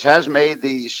Richards has made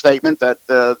the statement that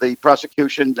the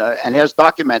prosecution, and has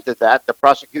documented that the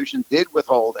prosecution did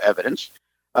withhold evidence,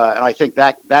 and I think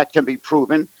that can be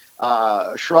proven.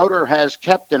 Schroeder has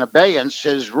kept in abeyance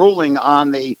his ruling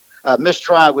on the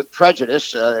mistrial with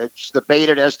prejudice. It's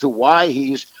debated as to why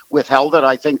he's withheld it.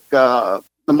 I think the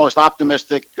most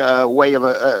optimistic way of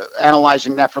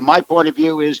analyzing that from my point of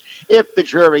view is if the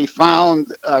jury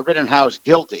found Rittenhouse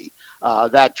guilty,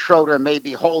 that Schroeder may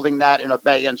be holding that in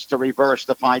abeyance to reverse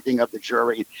the finding of the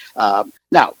jury.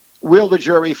 Now, will the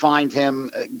jury find him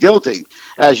guilty?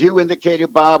 As you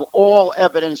indicated, Bob, all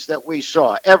evidence that we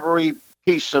saw, every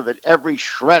piece of it, every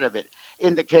shred of it,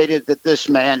 indicated that this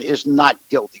man is not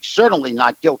guilty, certainly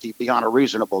not guilty beyond a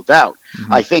reasonable doubt.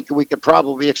 Mm-hmm. I think we could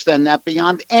probably extend that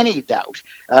beyond any doubt.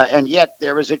 And yet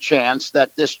there is a chance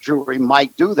that this jury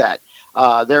might do that.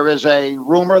 There is a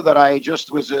rumor that I just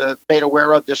was made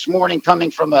aware of this morning coming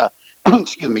from a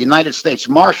United States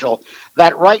Marshal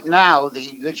that right now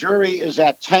the jury is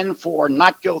at 10 for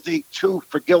not guilty, 2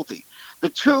 for guilty. The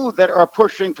two that are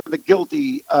pushing for the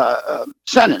guilty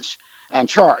sentence and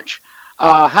charge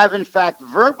have in fact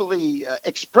verbally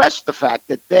expressed the fact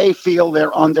that they feel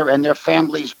they're under and their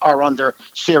families are under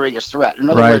serious threat. In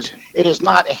other words, it is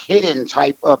not a hidden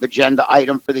type of agenda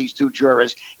item for these two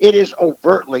jurors. It is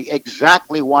overtly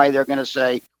exactly why they're going to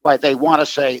say, why they want to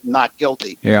say not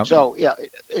guilty. Yeah. So, yeah,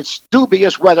 it's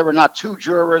dubious whether or not two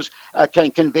jurors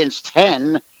can convince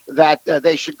 10 that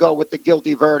they should go with the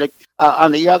guilty verdict.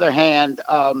 On the other hand,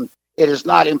 it is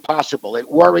not impossible. It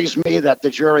worries me that the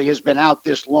jury has been out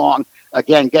this long.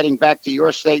 Again, getting back to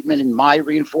your statement and my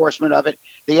reinforcement of it,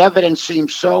 the evidence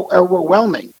seems so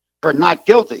overwhelming for not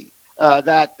guilty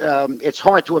that it's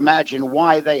hard to imagine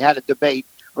why they had a debate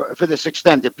for this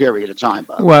extended period of time,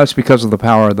 Bob. Well, it's because of the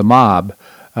power of the mob.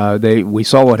 We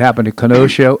saw what happened to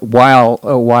Kenosha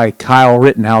why Kyle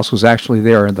Rittenhouse was actually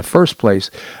there in the first place.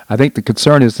 I think the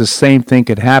concern is the same thing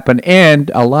could happen,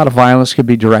 and a lot of violence could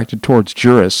be directed towards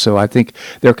jurists. So I think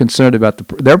they're concerned about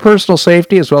their personal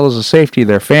safety as well as the safety of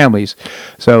their families.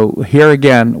 So here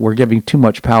again, we're giving too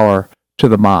much power to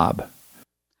the mob.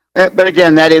 But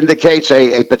again, that indicates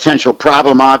a potential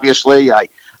problem, obviously.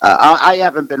 I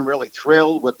haven't been really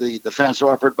thrilled with the defense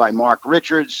offered by Mark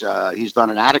Richards. He's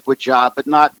done an adequate job, but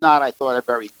not I thought, a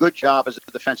very good job as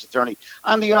a defense attorney.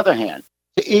 On the other hand,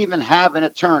 to even have an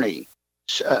attorney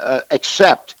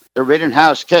accept the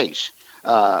Rittenhouse case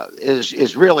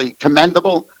is really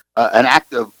commendable. an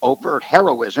act of overt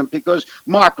heroism, because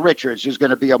Mark Richards is going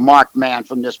to be a marked man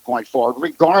from this point forward,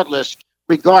 regardless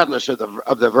of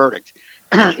the verdict.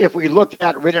 If we look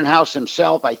at Rittenhouse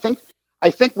himself, I think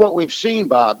what we've seen,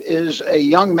 Bob, is a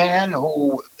young man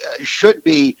who should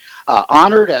be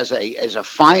honored as a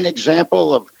fine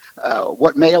example of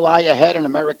what may lie ahead in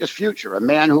America's future.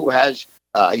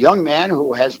 A young man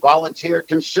who has volunteered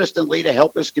consistently to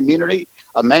help his community,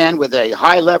 a man with a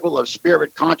high level of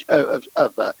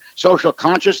social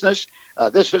consciousness.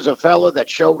 This is a fellow that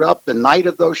showed up the night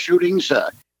of those shootings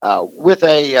with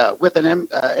an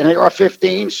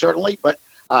AR-15, certainly, but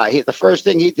the first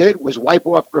thing he did was wipe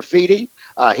off graffiti.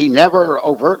 He never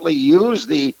overtly used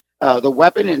the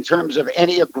weapon in terms of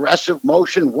any aggressive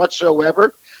motion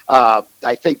whatsoever.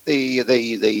 I think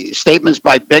the statements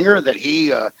by Binger that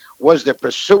he was the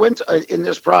pursuant in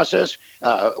this process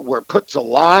were put to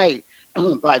lie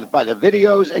by the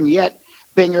videos, and yet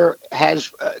Binger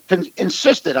has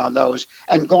insisted on those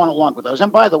and gone along with those.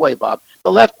 And by the way, Bob,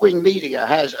 the left-wing media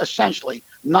has essentially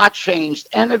not changed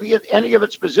any of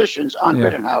its positions on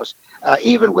Rittenhouse,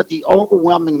 even with the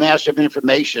overwhelming mass of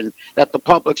information that the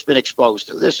public's been exposed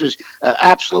to. This is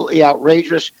absolutely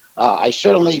outrageous. I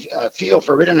certainly feel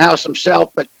for Rittenhouse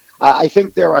himself, but I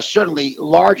think there are certainly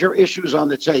larger issues on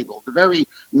the table. The very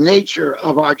nature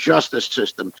of our justice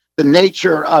system, the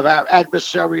nature of our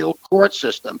adversarial court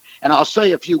system, and I'll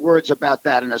say a few words about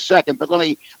that in a second. But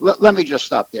let me just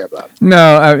stop there, Bob.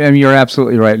 No, I mean, you're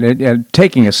absolutely right. And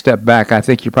taking a step back, I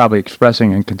think you're probably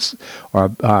expressing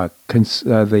the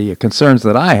concerns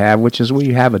that I have, which is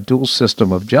we have a dual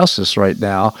system of justice right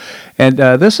now, and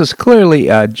this is clearly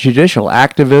judicial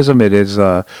activism. It is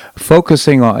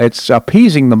focusing on, it's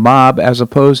appeasing the mob as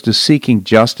opposed to seeking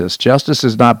justice. Justice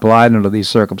is not blind under these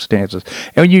circumstances.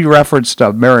 And when you referenced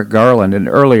Merrick Garland and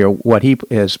earlier what he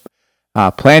is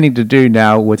planning to do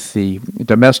now with the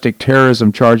domestic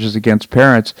terrorism charges against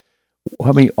parents,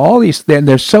 I mean, all these, then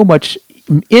there's so much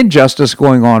injustice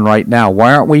going on right now.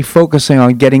 Why aren't we focusing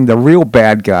on getting the real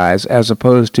bad guys as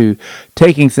opposed to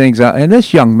taking things out? And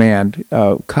this young man,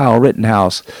 Kyle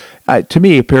Rittenhouse, to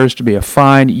me appears to be a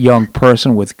fine young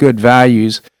person with good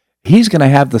values. He's going to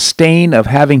have the stain of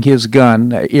having his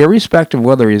gun, irrespective of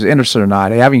whether he's innocent or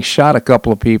not, having shot a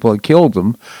couple of people and killed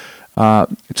them.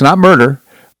 It's not murder,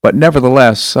 but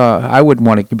nevertheless, I wouldn't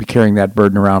want to be carrying that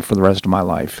burden around for the rest of my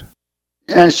life.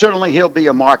 And certainly he'll be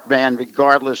a marked man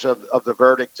regardless of the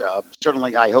verdict.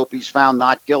 Certainly I hope he's found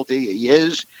not guilty. He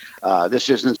is. This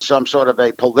isn't some sort of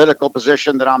a political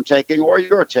position that I'm taking or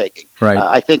you're taking. Right.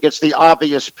 I think it's the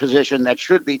obvious position that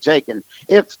should be taken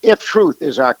if truth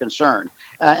is our concern.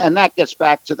 And that gets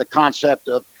back to the concept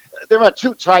of there are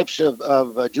two types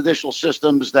of judicial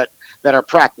systems that are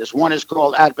practiced. One is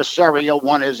called adversarial,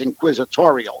 one is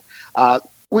inquisitorial.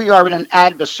 We are in an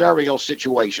adversarial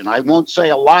situation. I won't say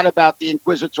a lot about the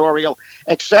inquisitorial,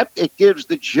 except it gives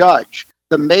the judge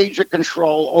the major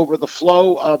control over the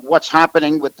flow of what's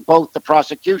happening with both the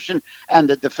prosecution and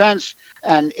the defense.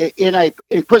 And in an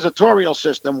inquisitorial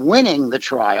system, winning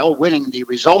the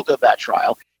result of that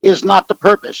trial is not the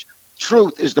purpose.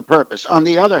 Truth is the purpose. On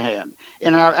the other hand,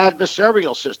 in our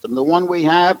adversarial system, the one we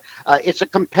have, it's a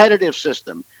competitive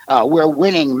system where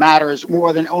winning matters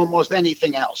more than almost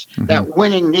anything else. Mm-hmm. That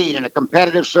winning need in a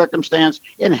competitive circumstance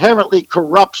inherently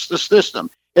corrupts the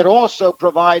system. It also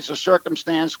provides a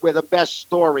circumstance where the best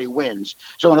story wins.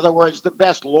 So in other words, the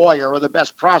best lawyer or the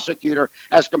best prosecutor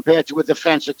as compared to a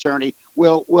defense attorney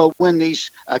will win these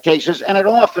cases. And it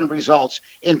often results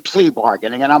in plea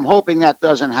bargaining. And I'm hoping that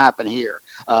doesn't happen here.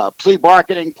 Plea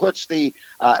bargaining puts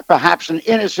perhaps an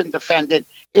innocent defendant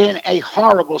in a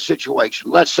horrible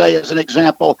situation. Let's say, as an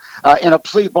example, in a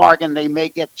plea bargain, they may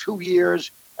get 2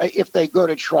 years. If they go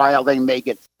to trial, they may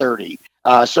get 30.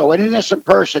 So an innocent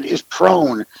person is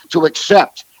prone to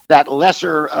accept that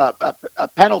lesser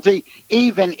penalty,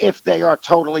 even if they are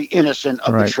totally innocent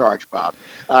of the charge, Bob.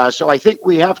 So I think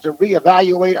we have to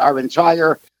reevaluate our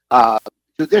entire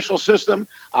judicial system.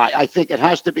 I think it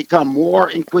has to become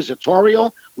more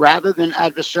inquisitorial rather than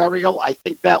adversarial. I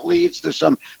think that leads to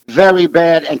some very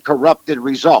bad and corrupted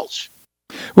results.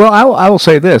 Well, I will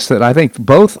say this, that I think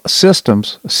both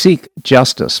systems seek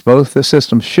justice. Both the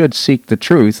systems should seek the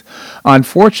truth.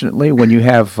 Unfortunately, when you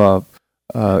have,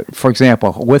 for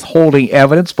example, withholding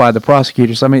evidence by the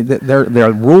prosecutors, I mean, there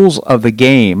are rules of the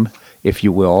game, if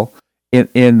you will,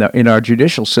 in our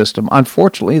judicial system.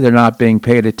 Unfortunately, they're not being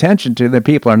paid attention to. The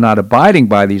people are not abiding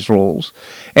by these rules.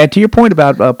 And to your point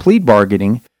about plea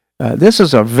bargaining, this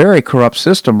is a very corrupt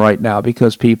system right now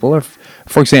because people are,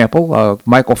 for example,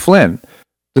 Michael Flynn,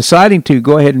 deciding to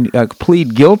go ahead and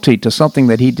plead guilty to something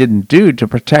that he didn't do to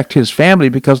protect his family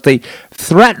because they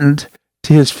threatened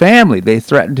to his family. They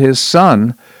threatened his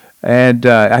son. And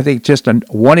I think just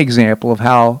one example of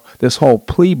how this whole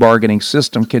plea bargaining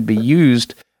system can be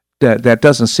used that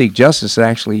doesn't seek justice. It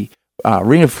actually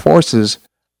reinforces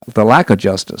the lack of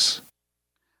justice.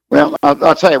 Well,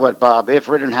 I'll tell you what, Bob. If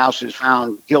Rittenhouse is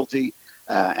found guilty,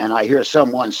 and I hear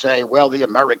someone say, well, the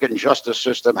American justice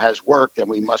system has worked and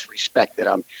we must respect it,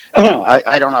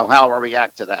 I don't know how I'll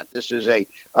react to that. This is a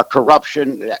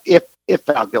corruption, if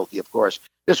found guilty, of course.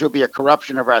 This would be a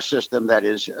corruption of our system that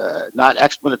is not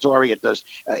explanatory.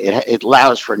 It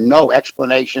allows for no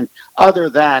explanation other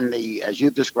than as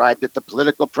you described it, the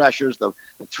political pressures, the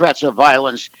threats of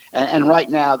violence, and right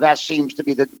now that seems to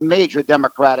be the major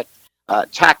Democratic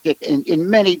tactic in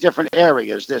many different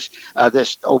areas.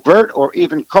 This overt or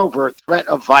even covert threat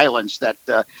of violence that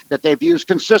they've used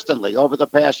consistently over the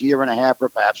past year and a half, or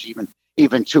perhaps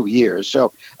even 2 years.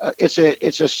 So it's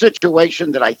a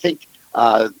situation that I think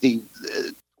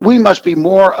we must be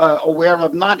more aware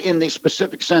of, not in the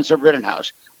specific sense of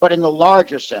Rittenhouse, but in the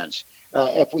larger sense.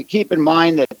 If we keep in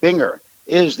mind that Binger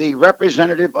is the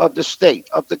representative of the state,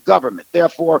 of the government,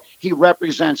 therefore he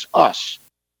represents us.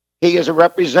 He is a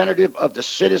representative of the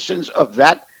citizens of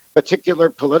that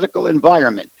particular political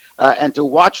environment. And to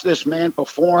watch this man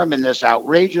perform in this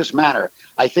outrageous manner,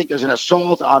 I think is an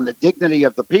assault on the dignity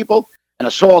of the people, an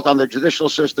assault on the judicial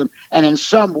system, and in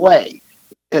some way,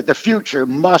 the future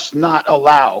must not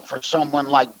allow for someone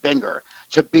like Binger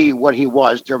to be what he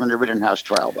was during the Rittenhouse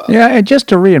trial, Bob. Yeah, and just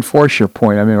to reinforce your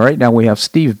point, I mean, right now we have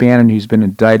Steve Bannon, who's been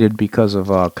indicted because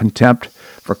of contempt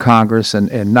for Congress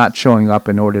and not showing up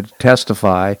in order to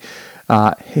testify.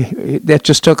 That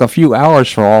just took a few hours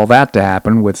for all that to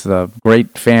happen with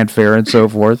great fanfare and so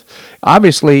forth.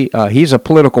 Obviously, he's a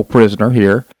political prisoner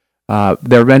here.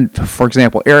 There have been, for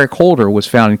example, Eric Holder was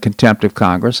found in contempt of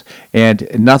Congress, and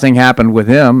nothing happened with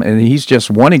him, and he's just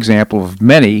one example of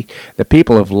many that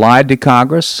people have lied to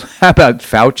Congress. How about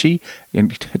Fauci,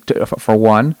 for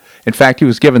one? In fact, he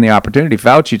was given the opportunity,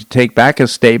 Fauci, to take back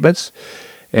his statements,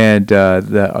 and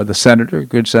the senator,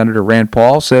 good Senator Rand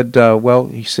Paul, said, well,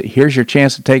 here's your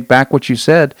chance to take back what you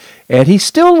said, and he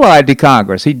still lied to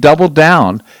Congress. He doubled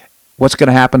down. What's going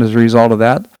to happen as a result of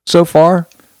that? So far,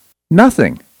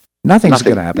 nothing. Nothing's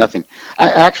going to happen. Nothing.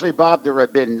 Actually, Bob, there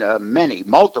have been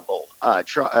multiple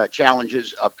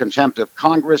challenges of contempt of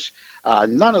Congress.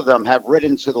 None of them have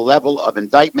risen to the level of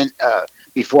indictment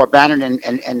before Bannon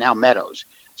and now Meadows.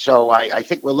 So I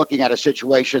think we're looking at a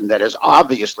situation that is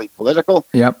obviously political.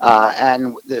 Yep.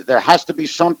 And there has to be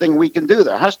something we can do.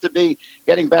 There has to be,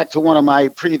 getting back to one of my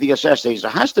previous essays, there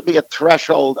has to be a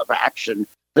threshold of action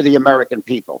for the American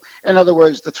people. In other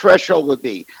words, the threshold would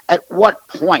be, at what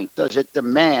point does it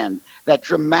demand that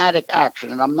dramatic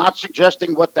action? And I'm not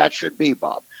suggesting what that should be,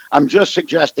 Bob. I'm just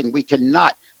suggesting we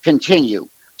cannot continue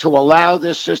to allow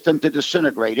this system to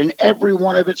disintegrate in every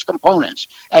one of its components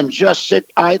and just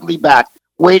sit idly back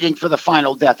waiting for the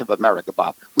final death of America,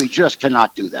 Bob. We just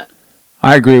cannot do that.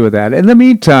 I agree with that. In the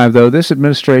meantime, though, this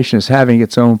administration is having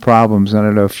its own problems. I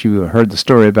don't know if you heard the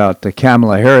story about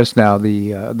Kamala Harris now.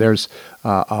 There's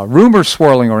a rumor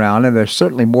swirling around, and there's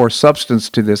certainly more substance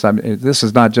to this. I mean, this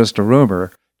is not just a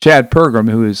rumor. Chad Pergram,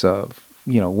 who is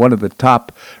one of the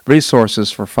top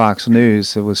resources for Fox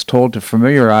News, was told to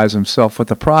familiarize himself with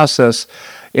the process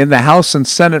in the House and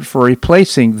Senate for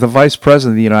replacing the Vice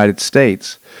President of the United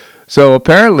States. So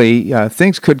apparently,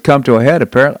 things could come to a head.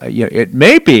 Apparently, it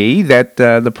may be that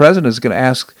the president is going to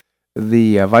ask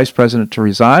the vice president to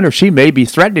resign, or she may be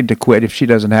threatening to quit if she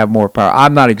doesn't have more power.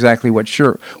 I'm not exactly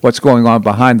sure what's going on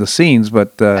behind the scenes,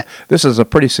 but this is a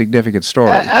pretty significant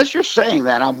story. As you're saying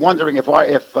that, I'm wondering if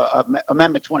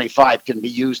Amendment 25 can be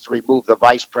used to remove the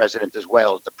vice president as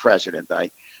well as the president.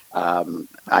 I'm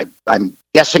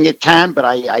guessing it can, but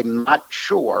I'm not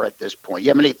sure at this point.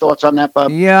 You have any thoughts on that,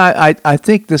 Bob? Yeah, I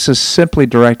think this is simply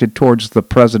directed towards the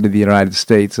President of the United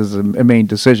States as a main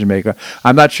decision maker.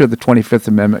 I'm not sure the 25th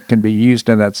Amendment can be used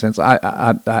in that sense.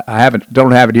 I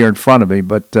don't have it here in front of me,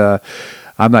 but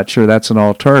I'm not sure that's an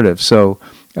alternative. So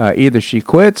either she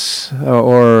quits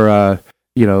or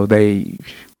they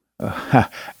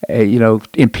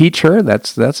impeach her.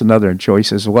 That's another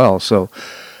choice as well. So.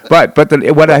 But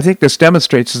what I think this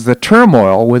demonstrates is the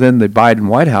turmoil within the Biden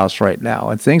White House right now,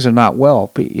 and things are not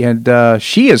well. And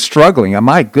she is struggling. And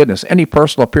my goodness, any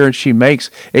personal appearance she makes,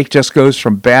 it just goes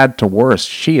from bad to worse.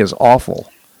 She is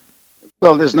awful.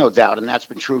 Well, there's no doubt, and that's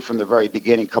been true from the very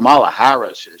beginning. Kamala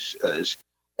Harris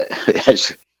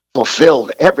has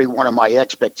fulfilled every one of my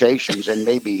expectations, and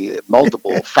maybe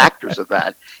multiple factors of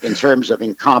that in terms of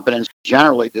incompetence,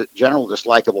 general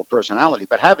dislikable personality.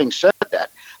 But having said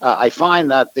that, I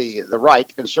find that the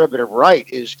conservative right,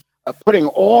 is putting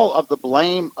all of the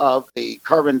blame of the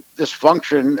current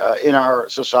dysfunction in our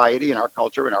society, in our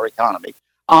culture, in our economy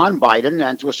on Biden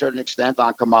and to a certain extent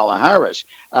on Kamala Harris.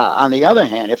 On the other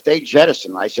hand, if they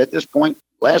jettison, I said this point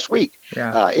last week,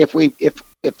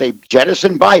 if they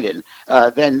jettison Biden,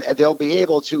 then they'll be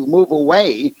able to move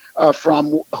away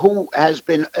from who has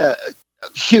been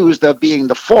accused of being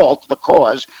the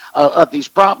cause of these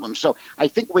problems. So I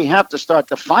think we have to start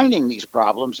defining these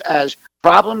problems as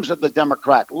problems of the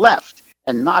Democrat left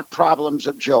and not problems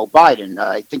of Joe Biden.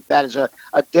 I think that is a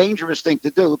dangerous thing to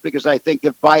do, because I think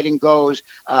if Biden goes,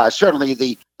 certainly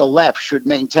the left should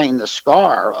maintain the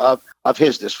scar of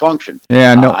his dysfunction.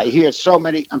 Yeah, no. I hear so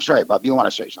many. I'm sorry, Bob. You want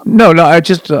to say something? No. I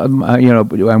just,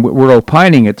 we're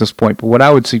opining at this point. But what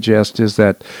I would suggest is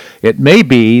that it may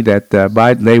be that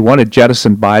Biden, they want to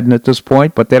jettison Biden at this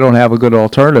point, but they don't have a good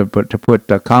alternative. But to put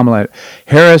Kamala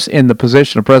Harris in the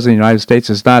position of president of the United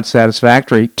States is not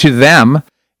satisfactory to them,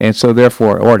 and so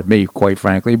therefore, or to me, quite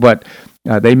frankly. But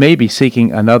they may be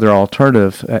seeking another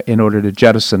alternative in order to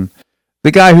jettison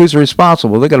the guy who's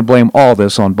responsible. They're going to blame all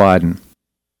this on Biden.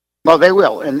 Well, they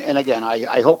will. And again,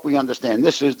 I hope we understand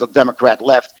this is the Democrat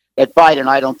left. That Biden,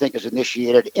 I don't think, has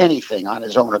initiated anything on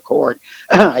his own accord.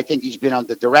 I think he's been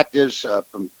under directives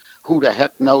from who the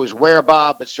heck knows where,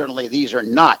 Bob, but certainly these are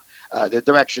not the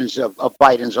directions of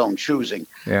Biden's own choosing.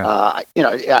 Yeah.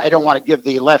 I don't want to give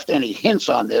the left any hints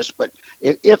on this, but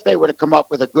if they were to come up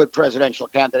with a good presidential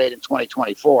candidate in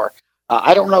 2024,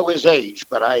 I don't know his age,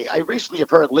 but I recently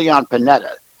have heard Leon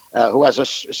Panetta, who has a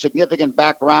significant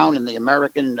background in the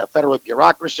American federal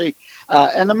bureaucracy,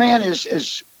 and the man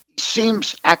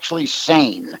seems actually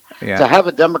sane. Yeah. To have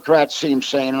a Democrat seem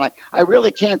sane, and I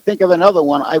really can't think of another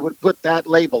one I would put that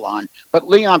label on. But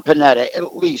Leon Panetta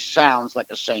at least sounds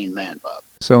like a sane man, Bob.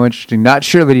 So interesting. Not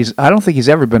sure that I don't think he's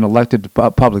ever been elected to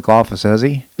public office, has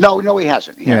he? No, he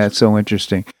hasn't. It's so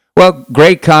interesting. Well,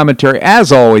 great commentary.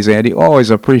 As always, Andy, always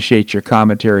appreciate your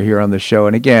commentary here on the show.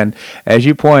 And again, as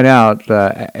you point out,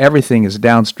 everything is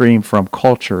downstream from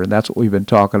culture, and that's what we've been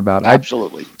talking about.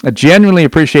 Absolutely. I genuinely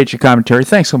appreciate your commentary.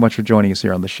 Thanks so much for joining us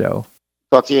here on the show.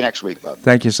 Talk to you next week, Bob.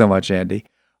 Thank you so much, Andy.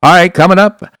 All right, coming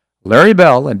up, Larry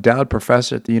Bell, endowed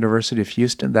professor at the University of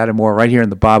Houston. That and more right here in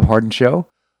the Bob Harden Show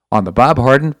on the Bob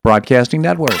Harden Broadcasting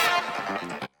Network.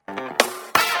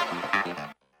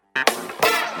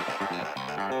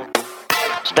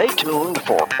 Stay tuned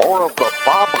for more of the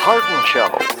Bob Harden Show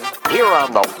here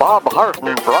on the Bob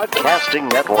Harden Broadcasting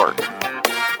Network.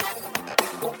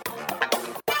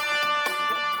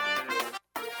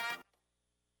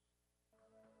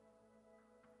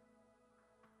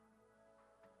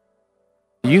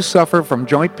 Do you suffer from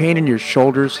joint pain in your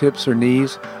shoulders, hips, or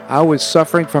knees? I was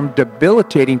suffering from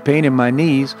debilitating pain in my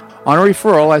knees. On a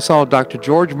referral, I saw Dr.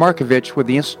 George Markovich with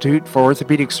the Institute for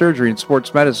Orthopedic Surgery and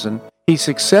Sports Medicine. He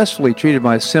successfully treated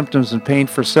my symptoms and pain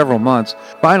for several months.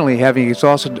 Finally, having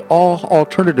exhausted all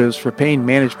alternatives for pain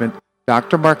management,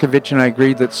 Dr. Markovich and I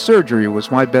agreed that surgery was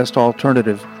my best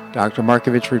alternative. Dr.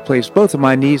 Markovich replaced both of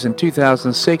my knees in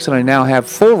 2006, and I now have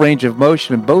full range of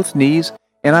motion in both knees,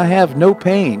 and I have no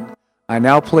pain. I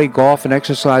now play golf and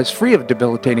exercise free of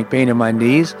debilitating pain in my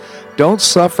knees. Don't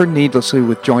suffer needlessly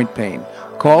with joint pain.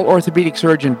 Call orthopedic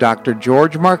surgeon Dr.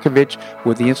 George Markovich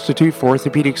with the Institute for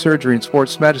Orthopedic Surgery and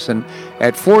Sports Medicine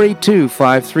at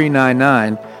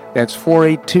 482-5399. That's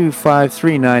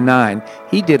 482-5399.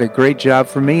 He did a great job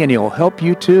for me, and he'll help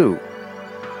you too.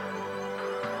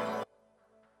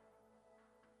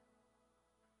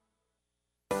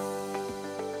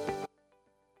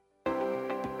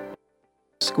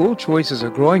 School choice is a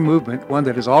growing movement, one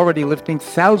that is already lifting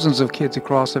thousands of kids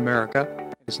across America.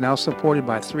 Is now supported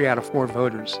by 3 out of 4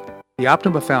 voters. The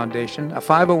Optima Foundation, a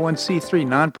 501c3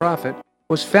 nonprofit,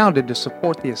 was founded to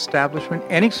support the establishment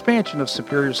and expansion of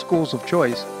superior schools of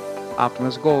choice.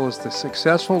 Optima's goal is the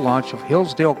successful launch of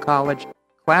Hillsdale College,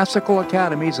 classical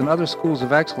academies, and other schools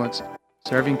of excellence,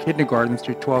 serving kindergarten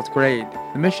through 12th grade.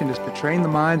 The mission is to train the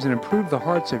minds and improve the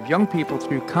hearts of young people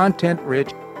through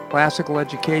content-rich classical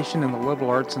education in the liberal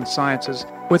arts and sciences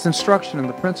with instruction in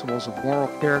the principles of moral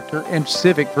character and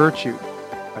civic virtue.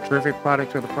 A terrific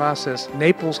product of the process,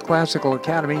 Naples Classical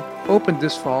Academy opened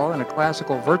this fall, and a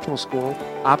classical virtual school,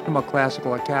 Optima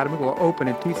Classical Academy, will open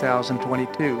in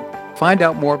 2022. Find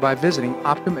out more by visiting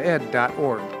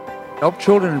optimaed.org. Help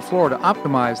children in Florida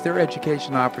optimize their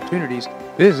education opportunities.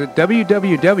 Visit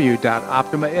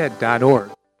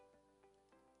www.optimaed.org.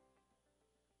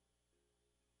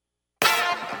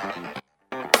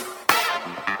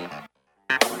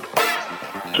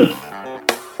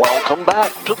 Welcome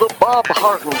back to the Bob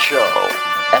Harden Show.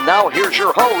 And now here's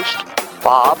your host,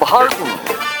 Bob Harden.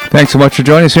 Thanks so much for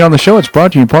joining us here on the show. It's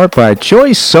brought to you in part by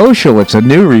Choice Social. It's a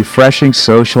new, refreshing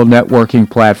social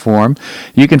networking platform.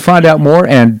 You can find out more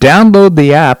and download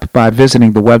the app by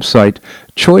visiting the website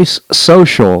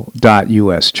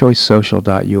choicesocial.us,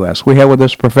 choicesocial.us. We have with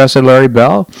us Professor Larry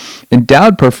Bell,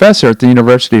 endowed professor at the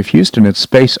University of Houston in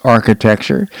space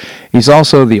architecture. He's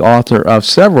also the author of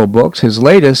several books. His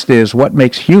latest is What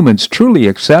Makes Humans Truly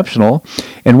Exceptional,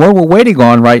 and what we're waiting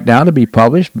on right now to be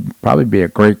published, probably be a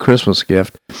great Christmas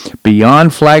gift,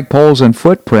 Beyond Flagpoles and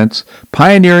Footprints,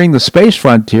 Pioneering the Space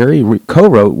Frontier. He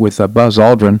co-wrote with Buzz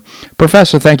Aldrin.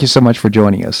 Professor, thank you so much for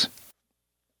joining us.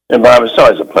 And Bob, it's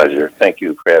always a pleasure. Thank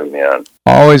you for having me on.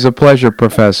 Always a pleasure,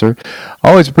 Professor.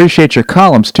 Always appreciate your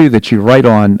columns, too, that you write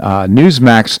on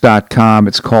Newsmax.com.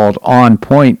 It's called On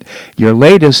Point. Your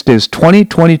latest is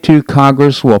 2022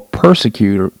 Congress will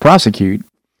prosecute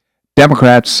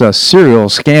Democrats' serial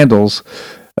scandals.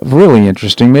 Really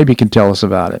interesting. Maybe you can tell us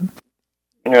about it.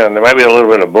 Yeah, there might be a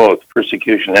little bit of both,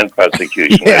 persecution and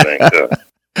prosecution, Yeah. I think. So.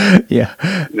 Yeah.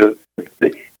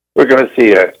 We're going to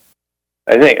see I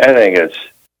think it's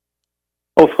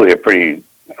hopefully a pretty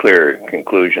clear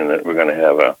conclusion that we're going to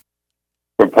have a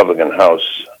Republican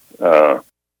House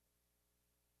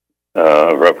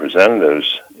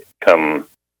representatives come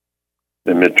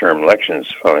the midterm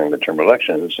elections, following midterm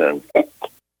elections, and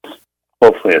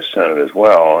hopefully a Senate as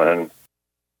well. And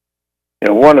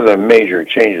one of the major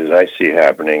changes I see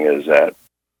happening is that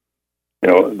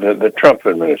the Trump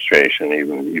administration,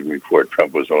 even before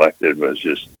Trump was elected, was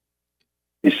just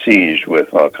besieged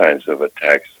with all kinds of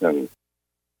attacks, and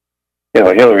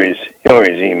Hillary's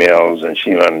emails, and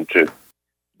she wanted to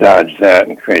dodge that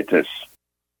and create this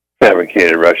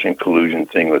fabricated Russian collusion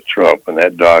thing with Trump, and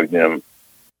that dogged him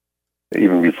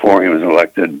even before he was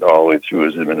elected, all the way through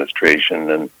his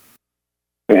administration. And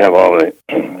we have all the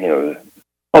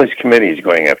all these committees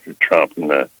going after Trump and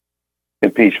the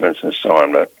impeachments and so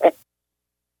on. But so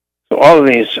all of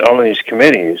these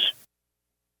committees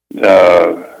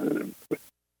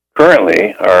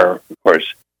currently are, of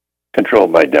course,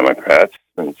 controlled by Democrats,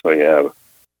 and so you have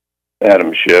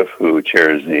Adam Schiff, who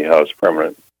chairs the House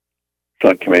Permanent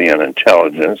Subcommittee on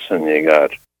Intelligence, and you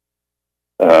got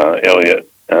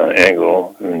Elliot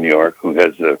Engel in New York, who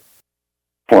has the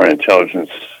Foreign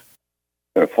Intelligence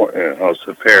House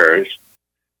Affairs,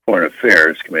 Foreign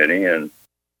Affairs Committee, and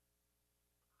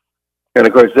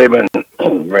of course they've been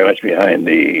very much behind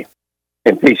the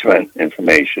impeachment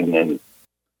information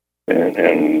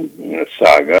and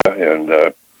saga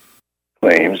and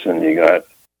claims, and you got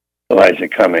Elijah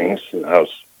Cummings, the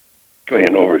House Committee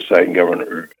on Oversight and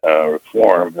Government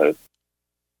Reform, that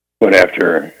went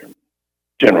after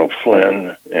General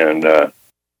Flynn and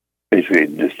basically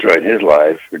destroyed his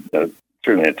life, or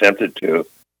certainly attempted to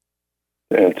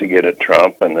get at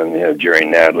Trump. And then you have Jerry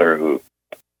Nadler, who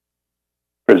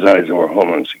presides over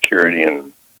Homeland Security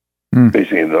and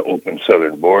basically the open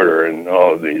southern border and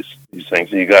all of these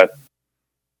things. You got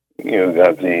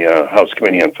the House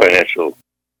Committee on Financial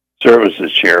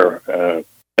Services Chair,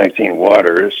 Maxine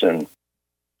Waters, and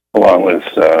along with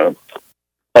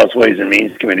House Ways and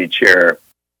Means Committee Chair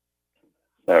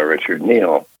Richard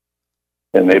Neal,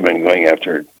 and they've been going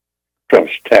after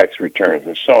Trump's tax returns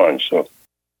and so on. So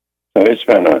it's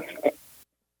been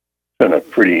a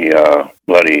pretty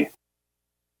bloody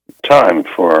time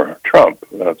for Trump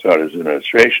throughout his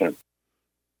administration.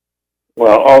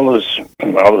 Well, all those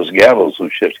gavels will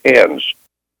shift hands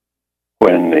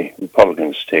when the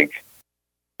Republicans take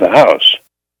the House,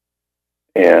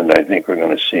 and I think we're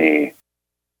going to see.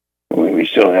 We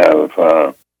still have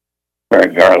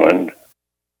Merrick Garland,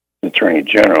 Attorney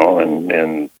General,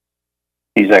 and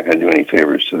he's not going to do any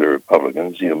favors to the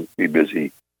Republicans. He'll be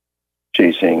busy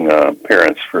chasing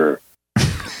parents for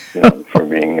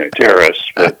being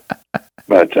terrorists.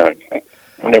 But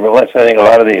nevertheless, I think a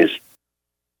lot of these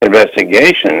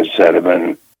investigations that have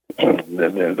been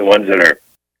the ones that are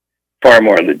far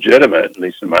more legitimate, at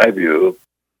least in my view,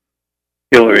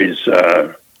 Hillary's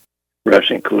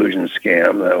Russian collusion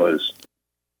scam, that was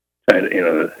kind of,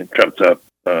 the trumped up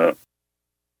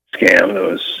scam, that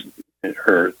was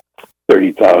her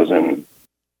 30,000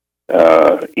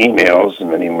 emails,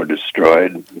 and many of them were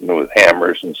destroyed with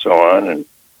hammers and so on, and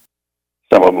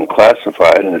some of them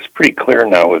classified. And it's pretty clear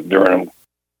now with Durham.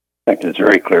 In fact, it's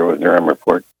very clear with Durham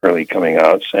report early coming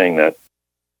out saying that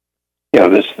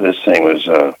this thing was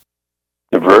a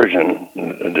diversion,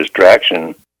 a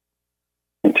distraction,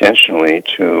 intentionally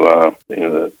to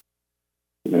the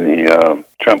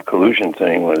Trump collusion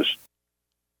thing was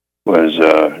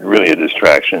really a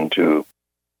distraction to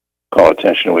call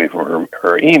attention away from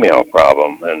her email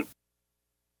problem. And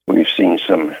we've seen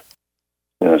some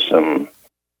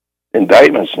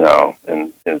indictments now,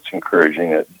 and it's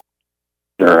encouraging that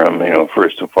Durham,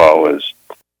 first of all was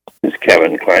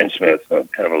Kevin Kleinsmith,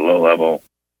 kind of a low-level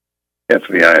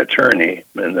FBI attorney,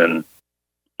 and then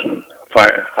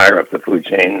higher up the food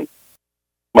chain,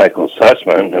 Michael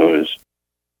Sussman, who is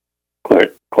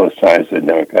close ties to the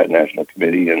Democrat National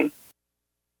Committee and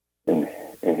in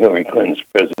Hillary Clinton's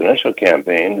presidential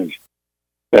campaign, has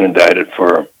been indicted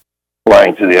for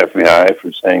lying to the FBI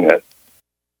for saying that,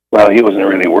 well, he wasn't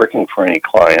really working for any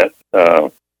client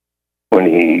when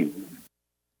he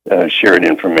shared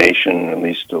information, at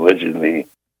least allegedly,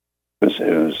 it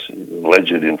was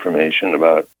alleged information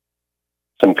about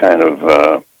some kind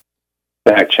of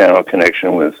back channel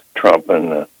connection with Trump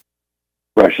and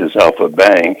Russia's Alpha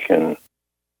Bank and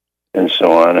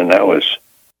so on. And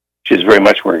she's very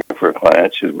much working for a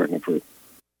client. He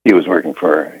was working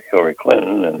for Hillary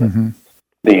Clinton and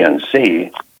the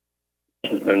DNC.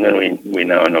 And then we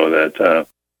now know that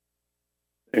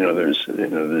there's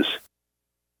this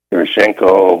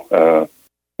Poroshenko.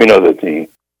 We know that the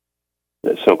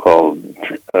so-called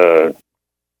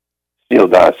Steele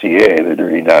dossier, the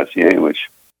dirty dossier, which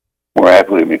more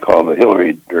aptly we call the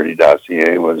Hillary dirty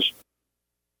dossier, was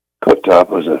cooked up,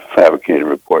 was a fabricated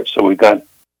report. So we got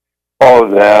all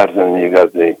of that, and you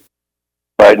got the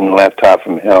Biden laptop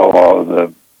from hell, all of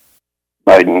the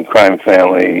Biden crime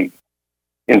family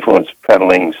influence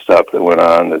peddling stuff that went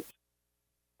on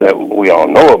that we all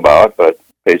know about, but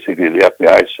basically the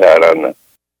FBI sat on the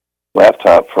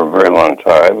laptop for a very long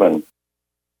time, and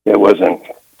it wasn't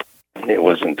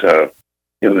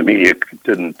the media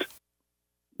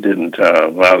didn't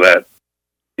allow that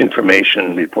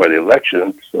information before the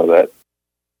election, so that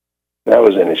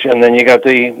was an issue. And then you got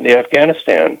the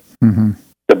Afghanistan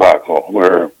debacle,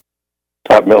 where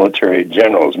top military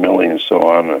generals, Milley and so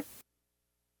on,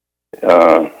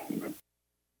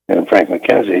 and Frank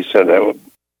McKenzie said that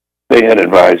they had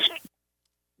advised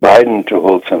Biden to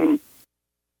hold some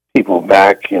people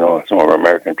back, some of our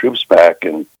American troops back,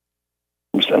 and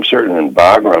I'm certain in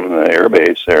Bagram, the air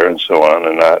base there, and so on,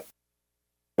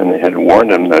 and they had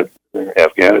warned him that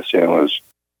Afghanistan was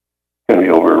going to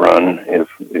be overrun if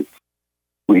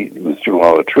we withdrew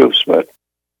all the troops. But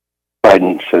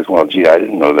Biden says, "Well, gee, I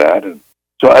didn't know that." And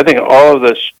so I think all of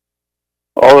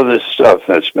this stuff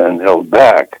that's been held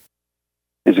back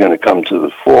is going to come to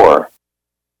the fore.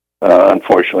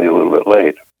 Unfortunately, a little bit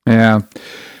late. Yeah.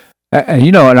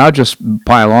 And I'll just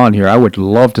pile on here. I would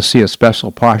love to see a special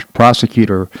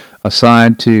prosecutor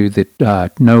assigned to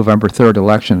the November 3rd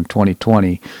election in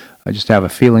 2020. I just have a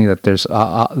feeling that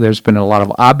there's been a lot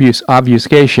of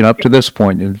obfuscation up to this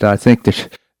point, and I think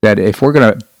that if we're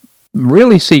going to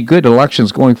really see good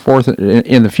elections going forth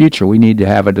in the future, we need to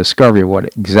have a discovery of what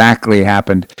exactly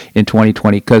happened in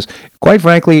 2020. Because, quite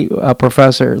frankly,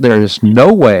 Professor, there is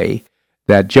no way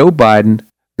that Joe Biden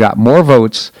got more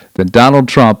votes than Donald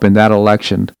Trump in that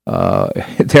election.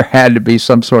 There had to be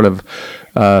some sort of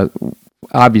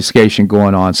obfuscation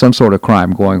going on, some sort of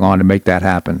crime going on to make that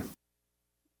happen.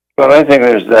 Well, I think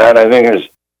there's that. I think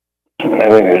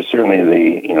there's certainly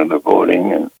the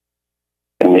voting and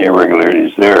the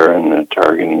irregularities there, and the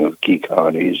targeting of key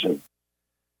counties, and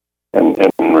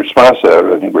in response to that,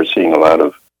 I think we're seeing a lot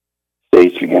of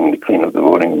states beginning to clean up the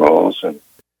voting rolls and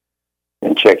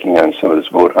checking on some of this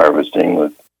vote harvesting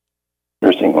with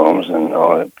nursing homes and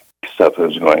all that stuff that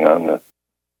was going on, the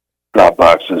drop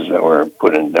boxes that were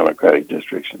put in Democratic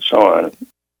districts and so on. I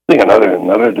think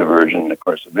another diversion, of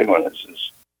course, the big one is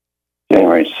this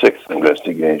January 6th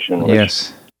investigation. Which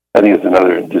yes. I think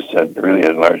it's really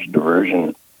a large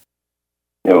diversion.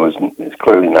 It's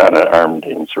clearly not an armed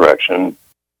insurrection.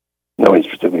 Nobody's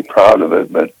particularly proud of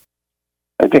it, but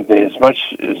I think as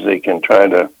much as they can try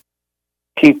to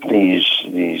keep these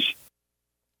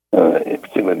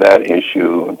particularly that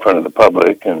issue in front of the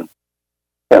public and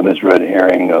have this red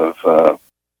herring of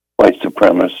white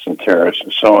supremacists and terrorists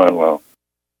and so on, well,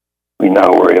 we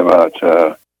now worry about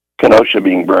Kenosha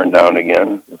being burned down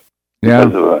again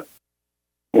because of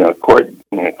a court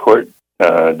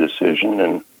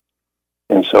decision,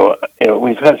 and so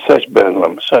we've had such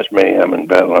bedlam, such mayhem and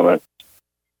bedlam and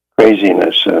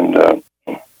craziness, and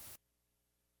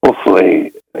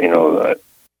hopefully,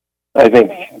 I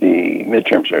think the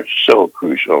midterms are so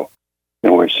crucial,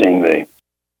 and we're seeing the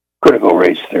critical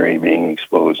race theory being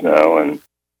exposed now,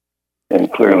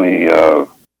 and clearly,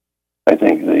 I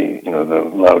think the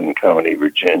Loudoun County,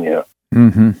 Virginia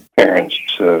parents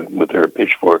with their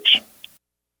pitchforks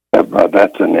have brought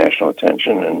that to national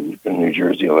attention, and the New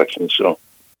Jersey election. So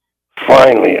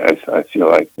finally, I feel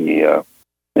like the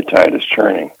tide is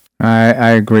turning.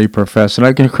 I agree, Professor. And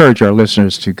I can encourage our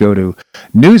listeners to go to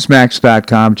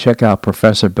Newsmax.com, check out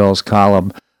Professor Bell's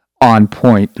column on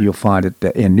point. You'll find it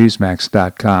in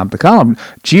Newsmax.com. The column,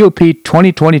 GOP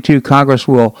 2022 Congress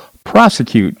will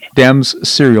prosecute Dems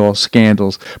serial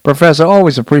scandals. Professor,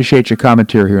 always appreciate your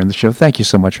commentary here on the show. Thank you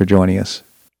so much for joining us.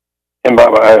 And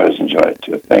Bob, I always enjoy it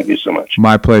too. Thank you so much.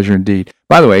 My pleasure indeed.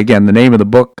 By the way, again, the name of the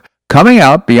book, coming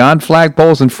out, Beyond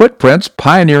Flagpoles and Footprints,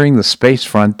 Pioneering the Space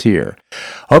Frontier.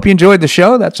 Hope you enjoyed the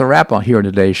show. That's a wrap on here on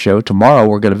today's show. Tomorrow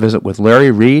we're going to visit with Larry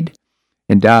Reed.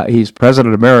 He's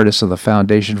President Emeritus of the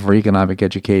Foundation for Economic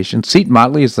Education. Seton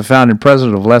Motley is the founding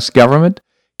president of Less Government.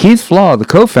 Keith Flaw, the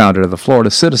co-founder of the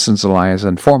Florida Citizens Alliance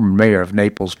and former mayor of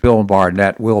Naples, Bill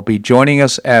Barnett, will be joining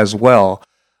us as well.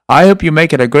 I hope you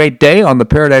make it a great day on the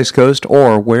Paradise Coast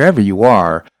or wherever you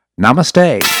are.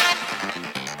 Namaste.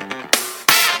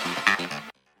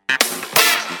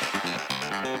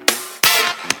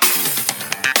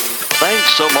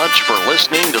 Thanks so much for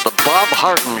listening to the Bob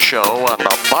Harden Show on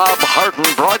the Bob Harden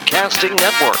Broadcasting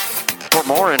Network. For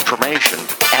more information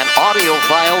and audio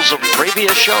files of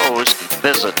previous shows,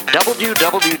 visit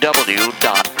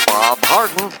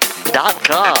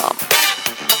www.bobharden.com.